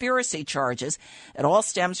conspiracy charges. It all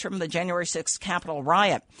stems from the January 6th Capitol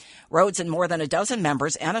riot. Rhodes and more than a dozen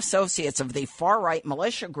members and associates of the far-right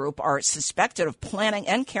militia group are suspected of planning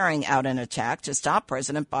and carrying out an attack to stop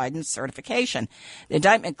President Biden's certification. The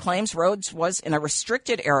indictment claims Rhodes was in a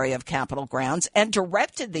restricted area of Capitol grounds and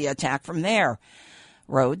directed the attack from there.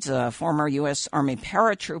 Rhodes, a former U.S. Army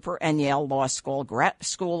paratrooper and Yale Law School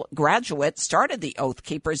graduate, started the Oath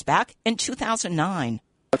Keepers back in 2009. I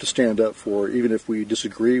have to stand up for, even if we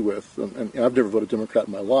disagree with, and I've never voted Democrat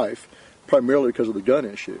in my life, primarily because of the gun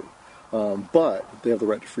issue, but they have the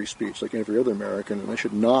right to free speech like every other American, and they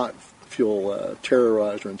should not feel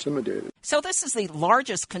terrorized or intimidated. So this is the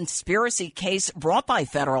largest conspiracy case brought by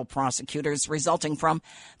federal prosecutors resulting from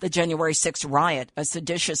the January 6th riot. A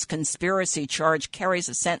seditious conspiracy charge carries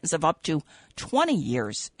a sentence of up to 20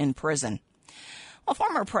 years in prison. Well,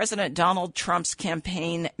 former President Donald Trump's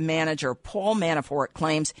campaign manager, Paul Manafort,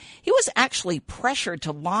 claims he was actually pressured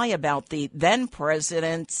to lie about the then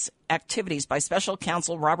president's activities by special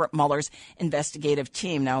counsel Robert Mueller's investigative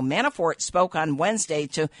team. Now, Manafort spoke on Wednesday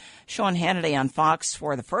to Sean Hannity on Fox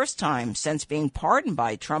for the first time since being pardoned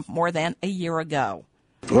by Trump more than a year ago.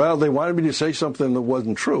 Well, they wanted me to say something that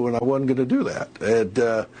wasn't true, and I wasn't going to do that.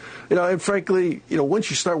 And, and frankly,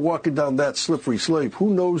 once you start walking down that slippery slope,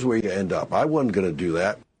 who knows where you end up? I wasn't going to do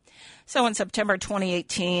that. So in September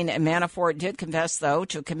 2018, Manafort did confess, though,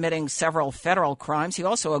 to committing several federal crimes. He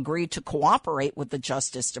also agreed to cooperate with the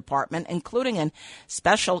Justice Department, including in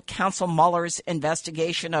special counsel Mueller's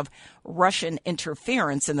investigation of Russian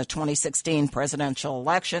interference in the 2016 presidential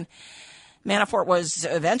election. Manafort was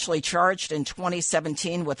eventually charged in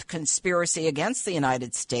 2017 with conspiracy against the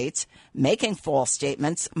United States, making false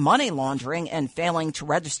statements, money laundering, and failing to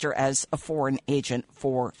register as a foreign agent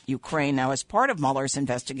for Ukraine. Now, as part of Mueller's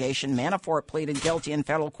investigation, Manafort pleaded guilty in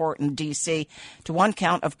federal court in D.C. to one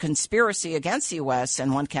count of conspiracy against the U.S.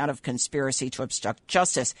 and one count of conspiracy to obstruct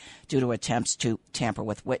justice due to attempts to tamper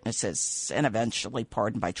with witnesses, and eventually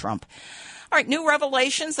pardoned by Trump. All right, new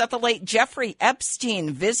revelations that the late Jeffrey Epstein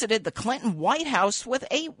visited the Clinton White House with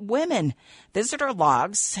 8 women. Visitor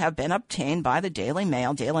logs have been obtained by the Daily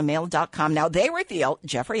Mail, dailymail.com. Now, they reveal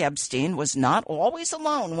Jeffrey Epstein was not always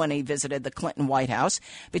alone when he visited the Clinton White House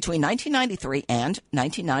between 1993 and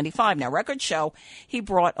 1995. Now, records show he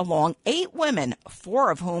brought along 8 women,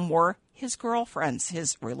 4 of whom were his girlfriends.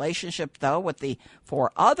 His relationship, though, with the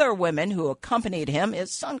 4 other women who accompanied him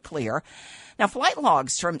is unclear. Now, flight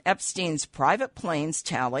logs from Epstein's private planes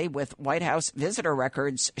tally with White House visitor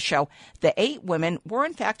records show the 8 women were,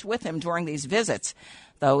 in fact, with him during these visits.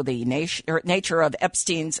 Though the nature of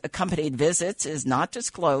Epstein's accompanied visits is not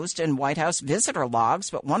disclosed in White House visitor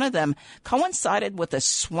logs, but one of them coincided with a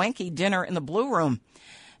swanky dinner in the Blue Room.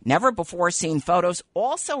 Never-before-seen photos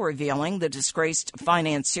also revealing the disgraced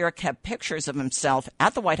financier kept pictures of himself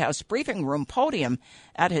at the White House briefing room podium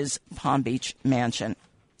at his Palm Beach mansion.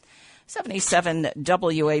 77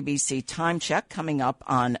 WABC time check coming up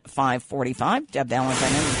on 5:45. Deb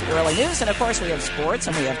Valentine in with early news. And, of course, we have sports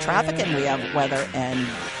and we have traffic and we have weather and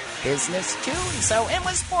business, too. So in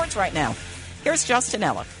with sports right now. Here's Justin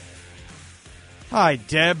Ellick. Hi,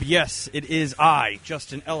 Deb. Yes, it is I,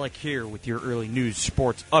 Justin Ellick, here with your early news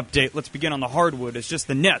sports update. Let's begin on the hardwood. It's just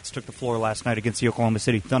the Nets took the floor last night against the Oklahoma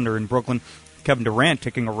City Thunder in Brooklyn. Kevin Durant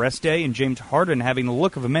taking a rest day and James Harden having the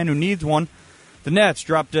look of a man who needs one. The Nets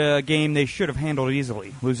dropped a game they should have handled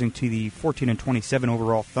easily, losing to the 14-27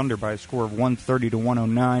 overall Thunder by a score of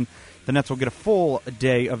 130-109. The Nets will get a full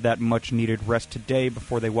day of that much-needed rest today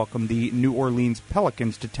before they welcome the New Orleans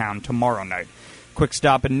Pelicans to town tomorrow night. Quick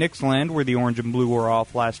stop in Knicksland, where the Orange and Blue were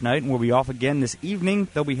off last night, and will be off again this evening.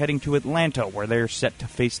 They'll be heading to Atlanta, where they're set to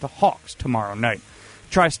face the Hawks tomorrow night.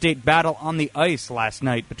 Tri-state battle on the ice last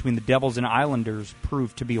night between the Devils and Islanders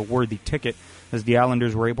proved to be a worthy ticket, as the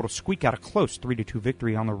Islanders were able to squeak out a close 3-2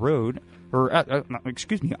 victory on the road,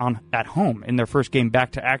 at home in their first game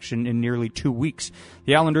back to action in nearly 2 weeks.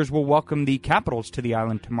 The Islanders will welcome the Capitals to the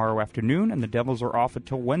island tomorrow afternoon, and the Devils are off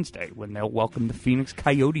until Wednesday, when they'll welcome the Phoenix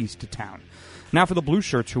Coyotes to town. Now for the Blue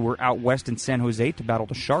Shirts, who were out west in San Jose to battle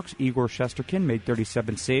the Sharks. Igor Shesterkin made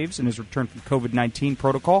 37 saves in his return from COVID-19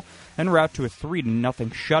 protocol en route to a 3-0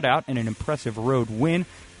 shutout and an impressive road win.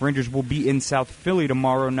 Rangers will be in South Philly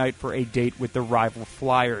tomorrow night for a date with the rival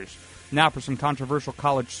Flyers. Now for some controversial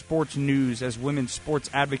college sports news, as women's sports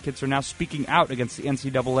advocates are now speaking out against the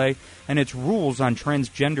NCAA and its rules on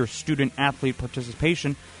transgender student-athlete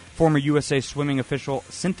participation. Former USA Swimming official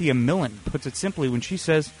Cynthia Millen puts it simply when she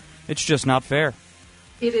says it's just not fair.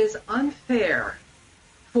 It is unfair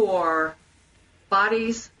for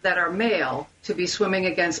bodies that are male to be swimming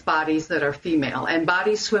against bodies that are female, and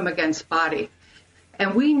bodies swim against body.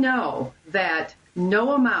 And we know that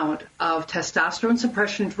no amount of testosterone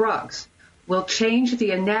suppression drugs will change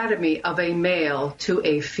the anatomy of a male to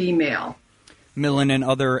a female. Millen and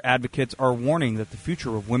other advocates are warning that the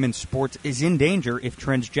future of women's sports is in danger if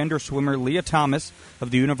transgender swimmer Leah Thomas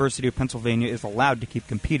of the University of Pennsylvania is allowed to keep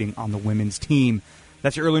competing on the women's team.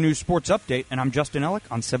 That's your early news sports update, and I'm Justin Ellick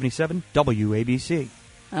on 77 WABC.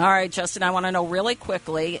 All right, Justin, I want to know really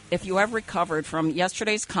quickly if you have recovered from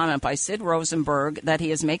yesterday's comment by Sid Rosenberg that he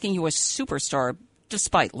is making you a superstar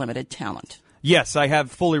despite limited talent. Yes, I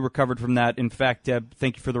have fully recovered from that. In fact, Deb,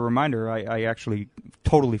 thank you for the reminder. I actually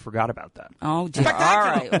totally forgot about that. Oh, dear. All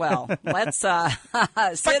right. Well, let's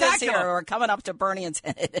Sid is here. We're coming up to Bernie and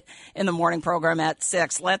Sid in the morning program at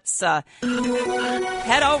 6. Let's head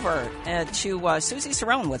over to Susie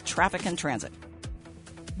Cerrone with traffic and transit.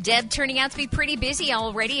 Deb, turning out to be pretty busy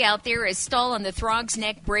already out there. A stall on the Throgs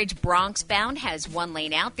Neck Bridge Bronx bound has one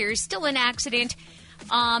lane out. There's still an accident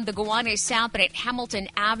on the Gowanus South and at Hamilton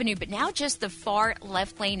Avenue, but now just the far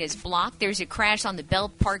left lane is blocked. There's a crash on the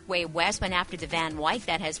Belt Parkway westbound after the Van Wyck.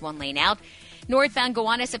 That has one lane out. Northbound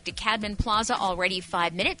Gowanus up to Cadman Plaza, already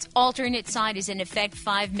 5 minutes. Alternate side is in effect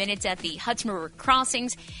 5 minutes at the Hudson River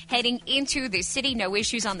crossings. Heading into the city, no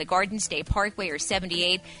issues on the Garden State Parkway or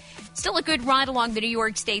 78. Still a good ride along the New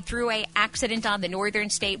York State Thruway. Accident on the Northern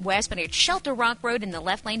State West, but at Shelter Rock Road in the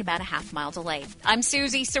left lane, about a half-mile delay. I'm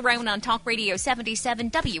Susie Cerrone on Talk Radio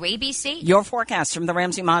 77 WABC. Your forecast from the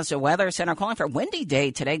Ramsey Mazda Weather Center, calling for a windy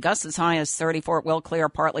day today. Gusts as high as 34. It will clear,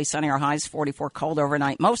 partly sunny. Our highs 44. Cold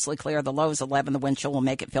overnight, mostly clear. The lows 11. The wind chill will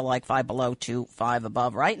make it feel like 5 below to 5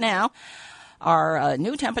 above. Right now, our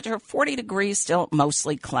new temperature, 40 degrees, still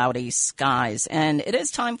mostly cloudy skies. And it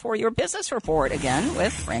is time for your business report again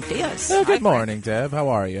with Frank Diaz. Good morning, Deb. How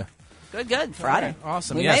are you? Good. Friday. Right.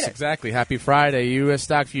 Awesome. We Yes, made it. exactly. Happy Friday. U.S.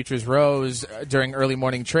 stock futures rose during early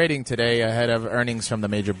morning trading today ahead of earnings from the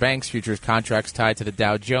major banks. Futures contracts tied to the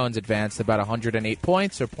Dow Jones advanced about 108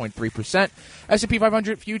 points, or 0.3%. S&P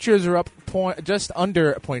 500 futures are up just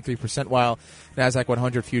under 0.3%, while NASDAQ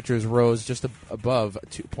 100 futures rose just above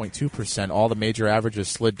 2.2%. All the major averages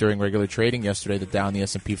slid during regular trading yesterday. The Dow and the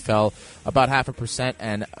S&P fell about 0.5%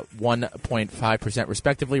 and 1.5%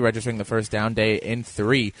 respectively, registering the first down day in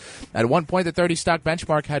 3. At one point, the 30-stock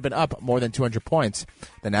benchmark had been up more than 200 points.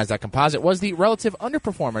 The NASDAQ Composite was the relative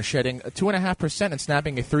underperformer, shedding 2.5% and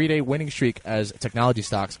snapping a 3-day winning streak as technology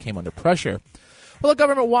stocks came under pressure. Well, a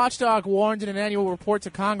government watchdog warned in an annual report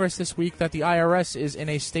to Congress this week that the IRS is in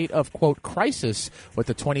a state of, quote, crisis with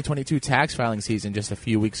the 2022 tax filing season just a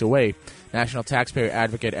few weeks away. National taxpayer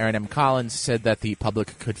advocate Erin M. Collins said that the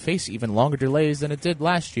public could face even longer delays than it did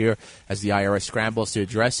last year as the IRS scrambles to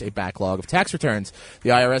address a backlog of tax returns.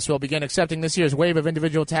 The IRS will begin accepting this year's wave of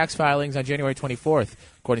individual tax filings on January 24th.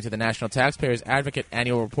 According to the National Taxpayers Advocate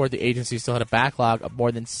annual report, the agency still had a backlog of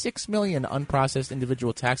more than 6 million unprocessed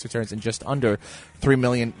individual tax returns and just under 3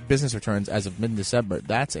 million business returns as of mid-December.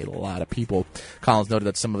 That's a lot of people. Collins noted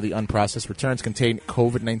that some of the unprocessed returns contain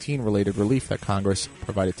COVID-19 related relief that Congress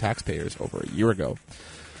provided taxpayers over a year ago.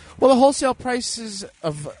 Well, the wholesale prices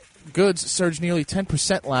of goods surged nearly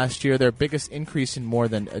 10% last year, their biggest increase in more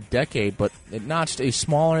than a decade, but it notched a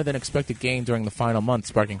smaller than expected gain during the final month,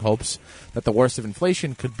 sparking hopes that the worst of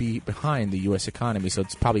inflation could be behind the U.S. economy. So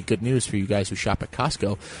it's probably good news for you guys who shop at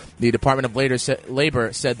Costco. The Department of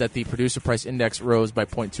Labor said that the Producer Price Index rose by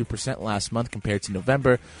 0.2% last month compared to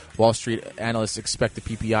November. Wall Street analysts expect the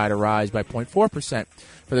PPI to rise by 0.4%.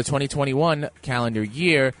 For the 2021 calendar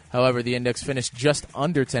year, however, the index finished just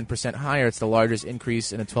under 10% higher. It's the largest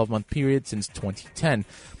increase in a 12-month period since 2010.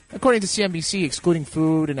 According to CNBC, excluding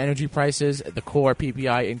food and energy prices, the core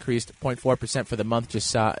PPI increased 0.4% for the month, just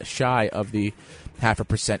shy of the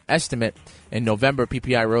 0.5% estimate. In November,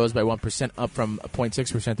 PPI rose by 1%, up from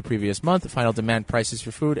 0.6% the previous month. Final demand prices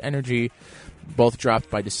for food, energy, both dropped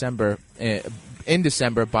by December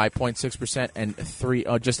by 0.6% and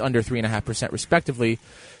just under 3.5% respectively.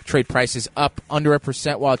 Trade prices up under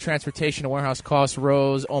 1%, while transportation and warehouse costs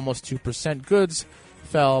rose almost 2%. Goods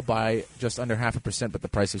fell by just under 0.5%, but the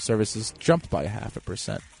price of services jumped by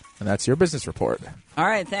 0.5%. And that's your business report. All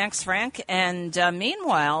right, thanks, Frank. And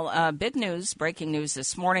meanwhile, big news, breaking news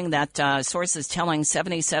this morning that sources telling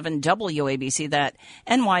 77 WABC that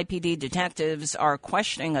NYPD detectives are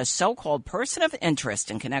questioning a so-called person of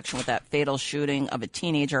interest in connection with that fatal shooting of a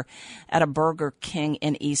teenager at a Burger King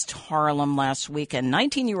in East Harlem last weekend.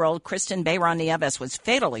 19-year-old Kristen Bayron Nieves was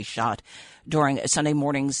fatally shot during Sunday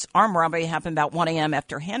morning's armed robbery. Happened about 1 a.m.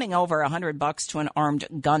 after handing over $100 to an armed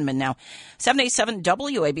gunman. Now, 77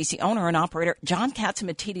 WABC owner and operator John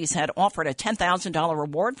Katsimatidis had offered a $10,000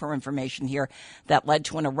 reward for information here that led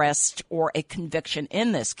to an arrest or a conviction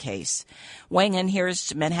in this case. Weighing in,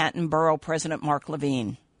 here's Manhattan Borough President Mark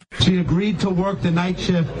Levine. She agreed to work the night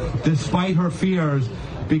shift despite her fears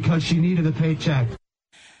because she needed a paycheck.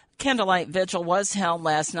 Candlelight vigil was held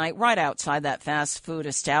last night right outside that fast food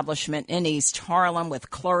establishment in East Harlem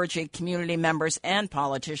with clergy, community members, and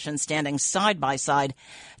politicians standing side by side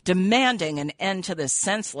demanding an end to this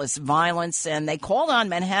senseless violence. And they called on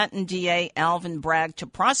Manhattan DA Alvin Bragg to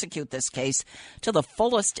prosecute this case to the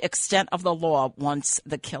fullest extent of the law once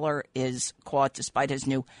the killer is caught, despite his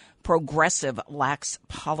new progressive lax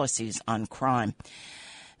policies on crime.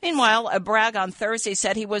 Meanwhile, Bragg on Thursday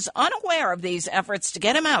said he was unaware of these efforts to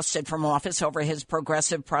get him ousted from office over his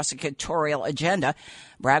progressive prosecutorial agenda.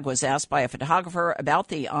 Bragg was asked by a photographer about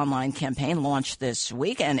the online campaign launched this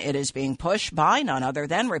week, and it is being pushed by none other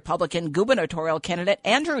than Republican gubernatorial candidate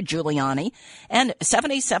Andrew Giuliani and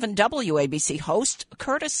 77 WABC host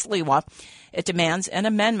Curtis Sliwa. It demands an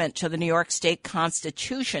amendment to the New York State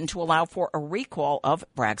Constitution to allow for a recall of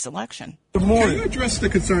Bragg's election. Good morning. Can you address the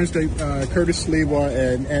concerns that Curtis Sliwa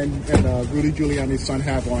and Rudy Giuliani's son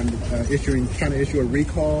have on trying to issue a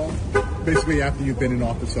recall, basically after you've been in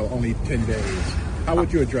office, so only 10 days? How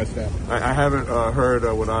would you address that? I haven't heard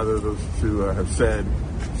what either of those two have said,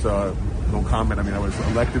 so no comment. I mean, I was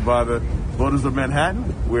elected by the voters of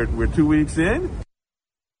Manhattan. We're 2 weeks in.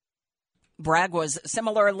 Bragg was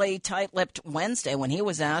similarly tight-lipped Wednesday when he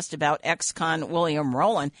was asked about ex-con William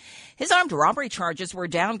Rowland. His armed robbery charges were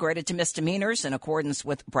downgraded to misdemeanors in accordance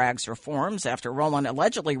with Bragg's reforms after Rowland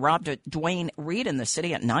allegedly robbed a Duane Reade in the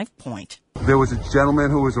city at knife point. There was a gentleman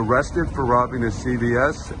who was arrested for robbing a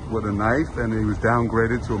CVS with a knife, and he was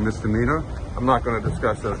downgraded to a misdemeanor. I'm not going to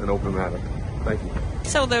discuss that as an open matter. Thank you.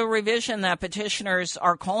 So the revision that petitioners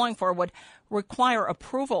are calling for would require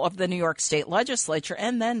approval of the New York State legislature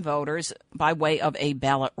and then voters by way of a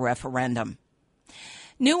ballot referendum.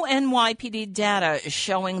 New NYPD data is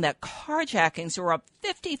showing that carjackings were up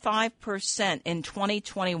 55% in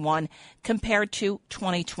 2021 compared to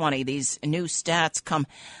 2020. These new stats come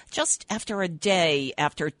just after a day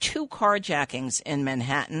after two carjackings in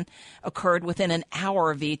Manhattan occurred within an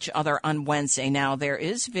hour of each other on Wednesday. Now, there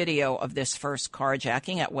is video of this first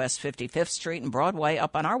carjacking at West 55th Street and Broadway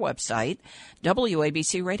up on our website,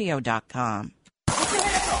 WABCRadio.com.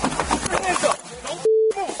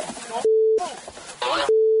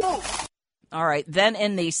 All right. Then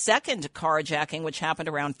in the second carjacking, which happened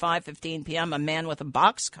around 5:15 p.m., a man with a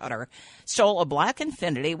box cutter stole a black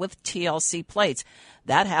Infiniti with TLC plates.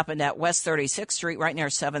 That happened at West 36th Street, right near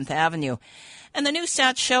 7th Avenue. And the new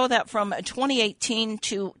stats show that from 2018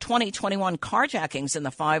 to 2021, carjackings in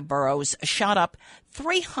the five boroughs shot up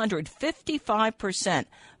 355%,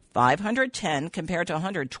 510 compared to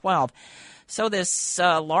 112. So this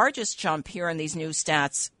largest jump here in these new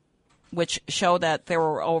stats, which show that there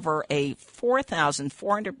were over a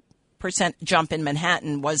 4,400% jump in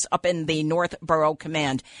Manhattan, was up in the North Borough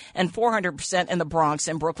Command and 400% in the Bronx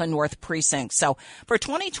and Brooklyn North Precinct. So for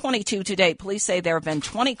 2022 to date, police say there have been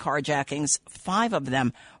 20 carjackings, 5 of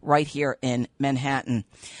them right here in Manhattan.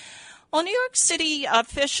 Well, New York City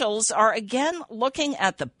officials are again looking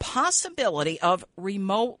at the possibility of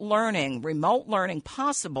remote learning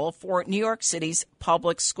possible for New York City's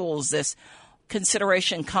public schools. This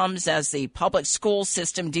consideration comes as the public school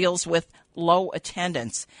system deals with low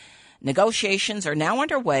attendance. Negotiations are now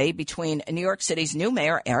underway between New York City's new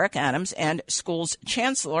mayor, Eric Adams, and school's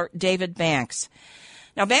chancellor, David Banks.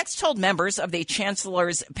 Now, Banks told members of the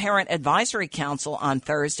chancellor's Parent Advisory Council on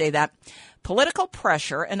Thursday that political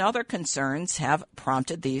pressure and other concerns have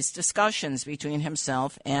prompted these discussions between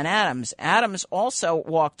himself and Adams. Adams also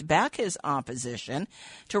walked back his opposition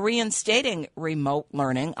to reinstating remote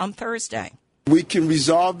learning on Thursday. We can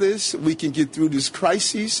resolve this, we can get through this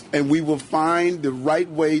crisis, and we will find the right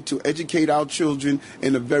way to educate our children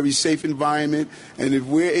in a very safe environment. And if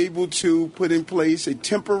we're able to put in place a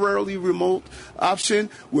temporarily remote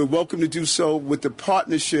option, we're welcome to do so with the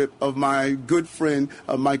partnership of my good friend,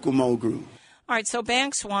 Michael Mulgrew. All right, so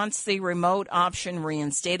Banks wants the remote option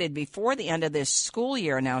reinstated before the end of this school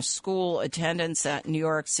year. Now, school attendance at New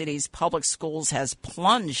York City's public schools has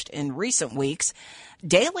plunged in recent weeks.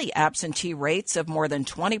 Daily absentee rates of more than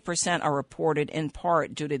 20% are reported in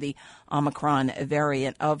part due to the Omicron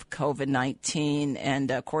variant of COVID-19. And,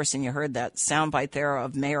 of course, and you heard that soundbite there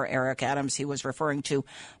of Mayor Eric Adams. He was referring to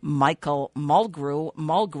Michael Mulgrew.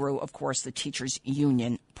 Mulgrew, of course, the teachers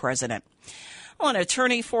union president. Well, an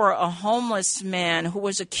attorney for a homeless man who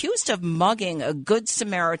was accused of mugging a Good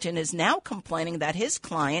Samaritan is now complaining that his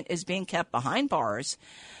client is being kept behind bars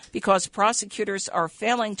because prosecutors are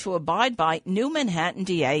failing to abide by new Manhattan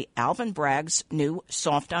DA Alvin Bragg's new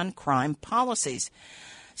soft-on-crime policies.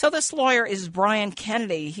 So this lawyer is Brian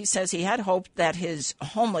Kennedy. He says he had hoped that his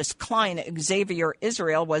homeless client, Xavier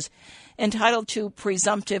Israel, was entitled to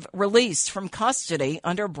presumptive release from custody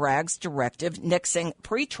under Bragg's directive nixing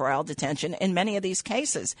pretrial detention in many of these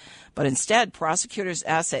cases. But instead, prosecutors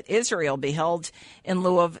asked that Israel be held in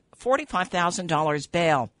lieu of $45,000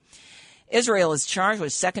 bail. Israel is charged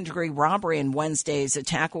with second-degree robbery in Wednesday's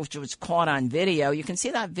attack, which was caught on video. You can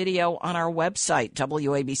see that video on our website,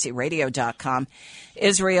 WABCRadio.com.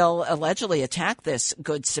 Israel allegedly attacked this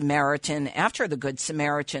Good Samaritan after the Good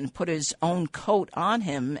Samaritan put his own coat on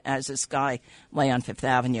him as this guy lay on Fifth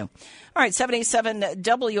Avenue. All right, 77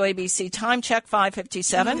 WABC time check,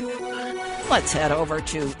 5:57. Let's head over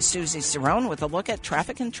to Susie Cerrone with a look at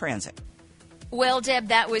traffic and transit. Well, Deb,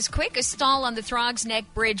 that was quick. A stall on the Throgs Neck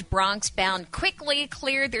Bridge, Bronx bound, quickly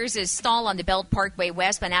cleared. There's a stall on the Belt Parkway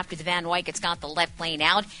westbound after the Van Wyck. It's got the left lane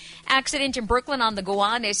out. Accident in Brooklyn on the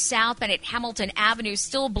Gowanus southbound at Hamilton Avenue,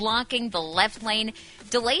 still blocking the left lane.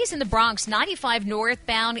 Delays in the Bronx. 95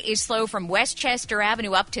 northbound is slow from Westchester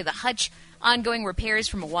Avenue up to the Hutch. Ongoing repairs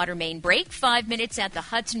from a water main break. 5 minutes at the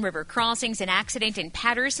Hudson River crossings. An accident in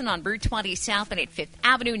Patterson on Route 20 south and at 5th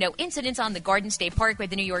Avenue. No incidents on the Garden State Parkway,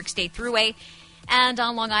 the New York State Thruway. And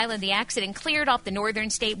on Long Island, the accident cleared off the Northern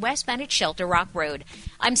State westbound at Shelter Rock Road.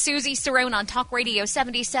 I'm Susie Cerrone on Talk Radio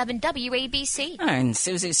 77 WABC. And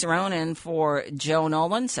Susie Cerrone in for Joe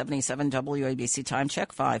Nolan, 77 WABC time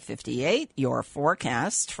check, 5:58. Your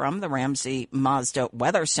forecast from the Ramsey Mazda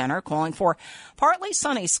Weather Center, calling for partly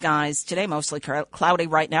sunny skies today, mostly cloudy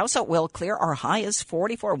right now, so it will clear. Our high is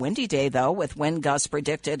 44. Windy day, though, with wind gusts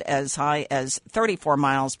predicted as high as 34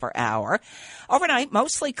 miles per hour. Overnight,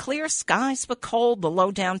 mostly clear skies, but cold. The low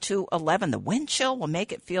down to 11. The wind chill will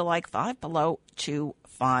make it feel like 5 below to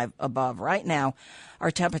 5 above. Right now, our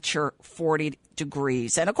temperature 40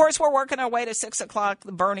 degrees. And, of course, we're working our way to 6 o'clock.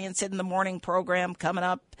 The Bernie and Sid in the Morning program coming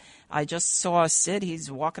up. I just saw Sid. He's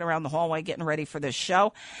walking around the hallway getting ready for this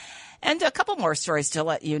show. And a couple more stories to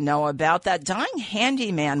let you know about. That dying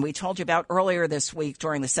handyman we told you about earlier this week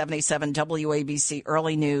during the 77 WABC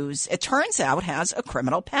Early News, it turns out has a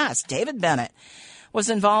criminal past. David Bennett was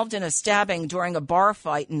involved in a stabbing during a bar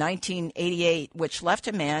fight in 1988, which left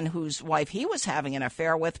a man whose wife he was having an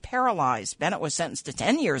affair with paralyzed. Bennett was sentenced to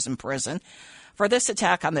 10 years in prison for this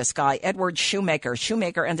attack on this guy, Edward Shoemaker.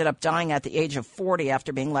 Shoemaker ended up dying at the age of 40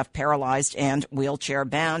 after being left paralyzed and wheelchair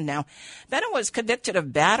bound. Now, Bennett was convicted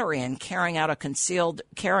of battery and carrying a concealed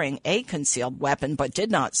weapon, but did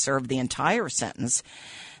not serve the entire sentence.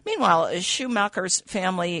 Meanwhile, Shoemaker's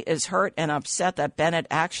family is hurt and upset that Bennett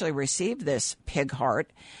actually received this pig heart.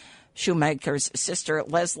 Shoemaker's sister,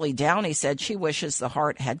 Leslie Downey, said she wishes the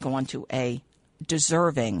heart had gone to a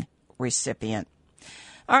deserving recipient.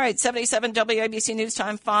 All right, 77 WABC News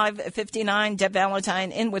Time, 5:59. Deb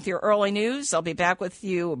Valentine in with your early news. I'll be back with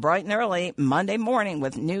you bright and early Monday morning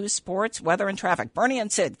with news, sports, weather, and traffic. Bernie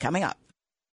and Sid coming up.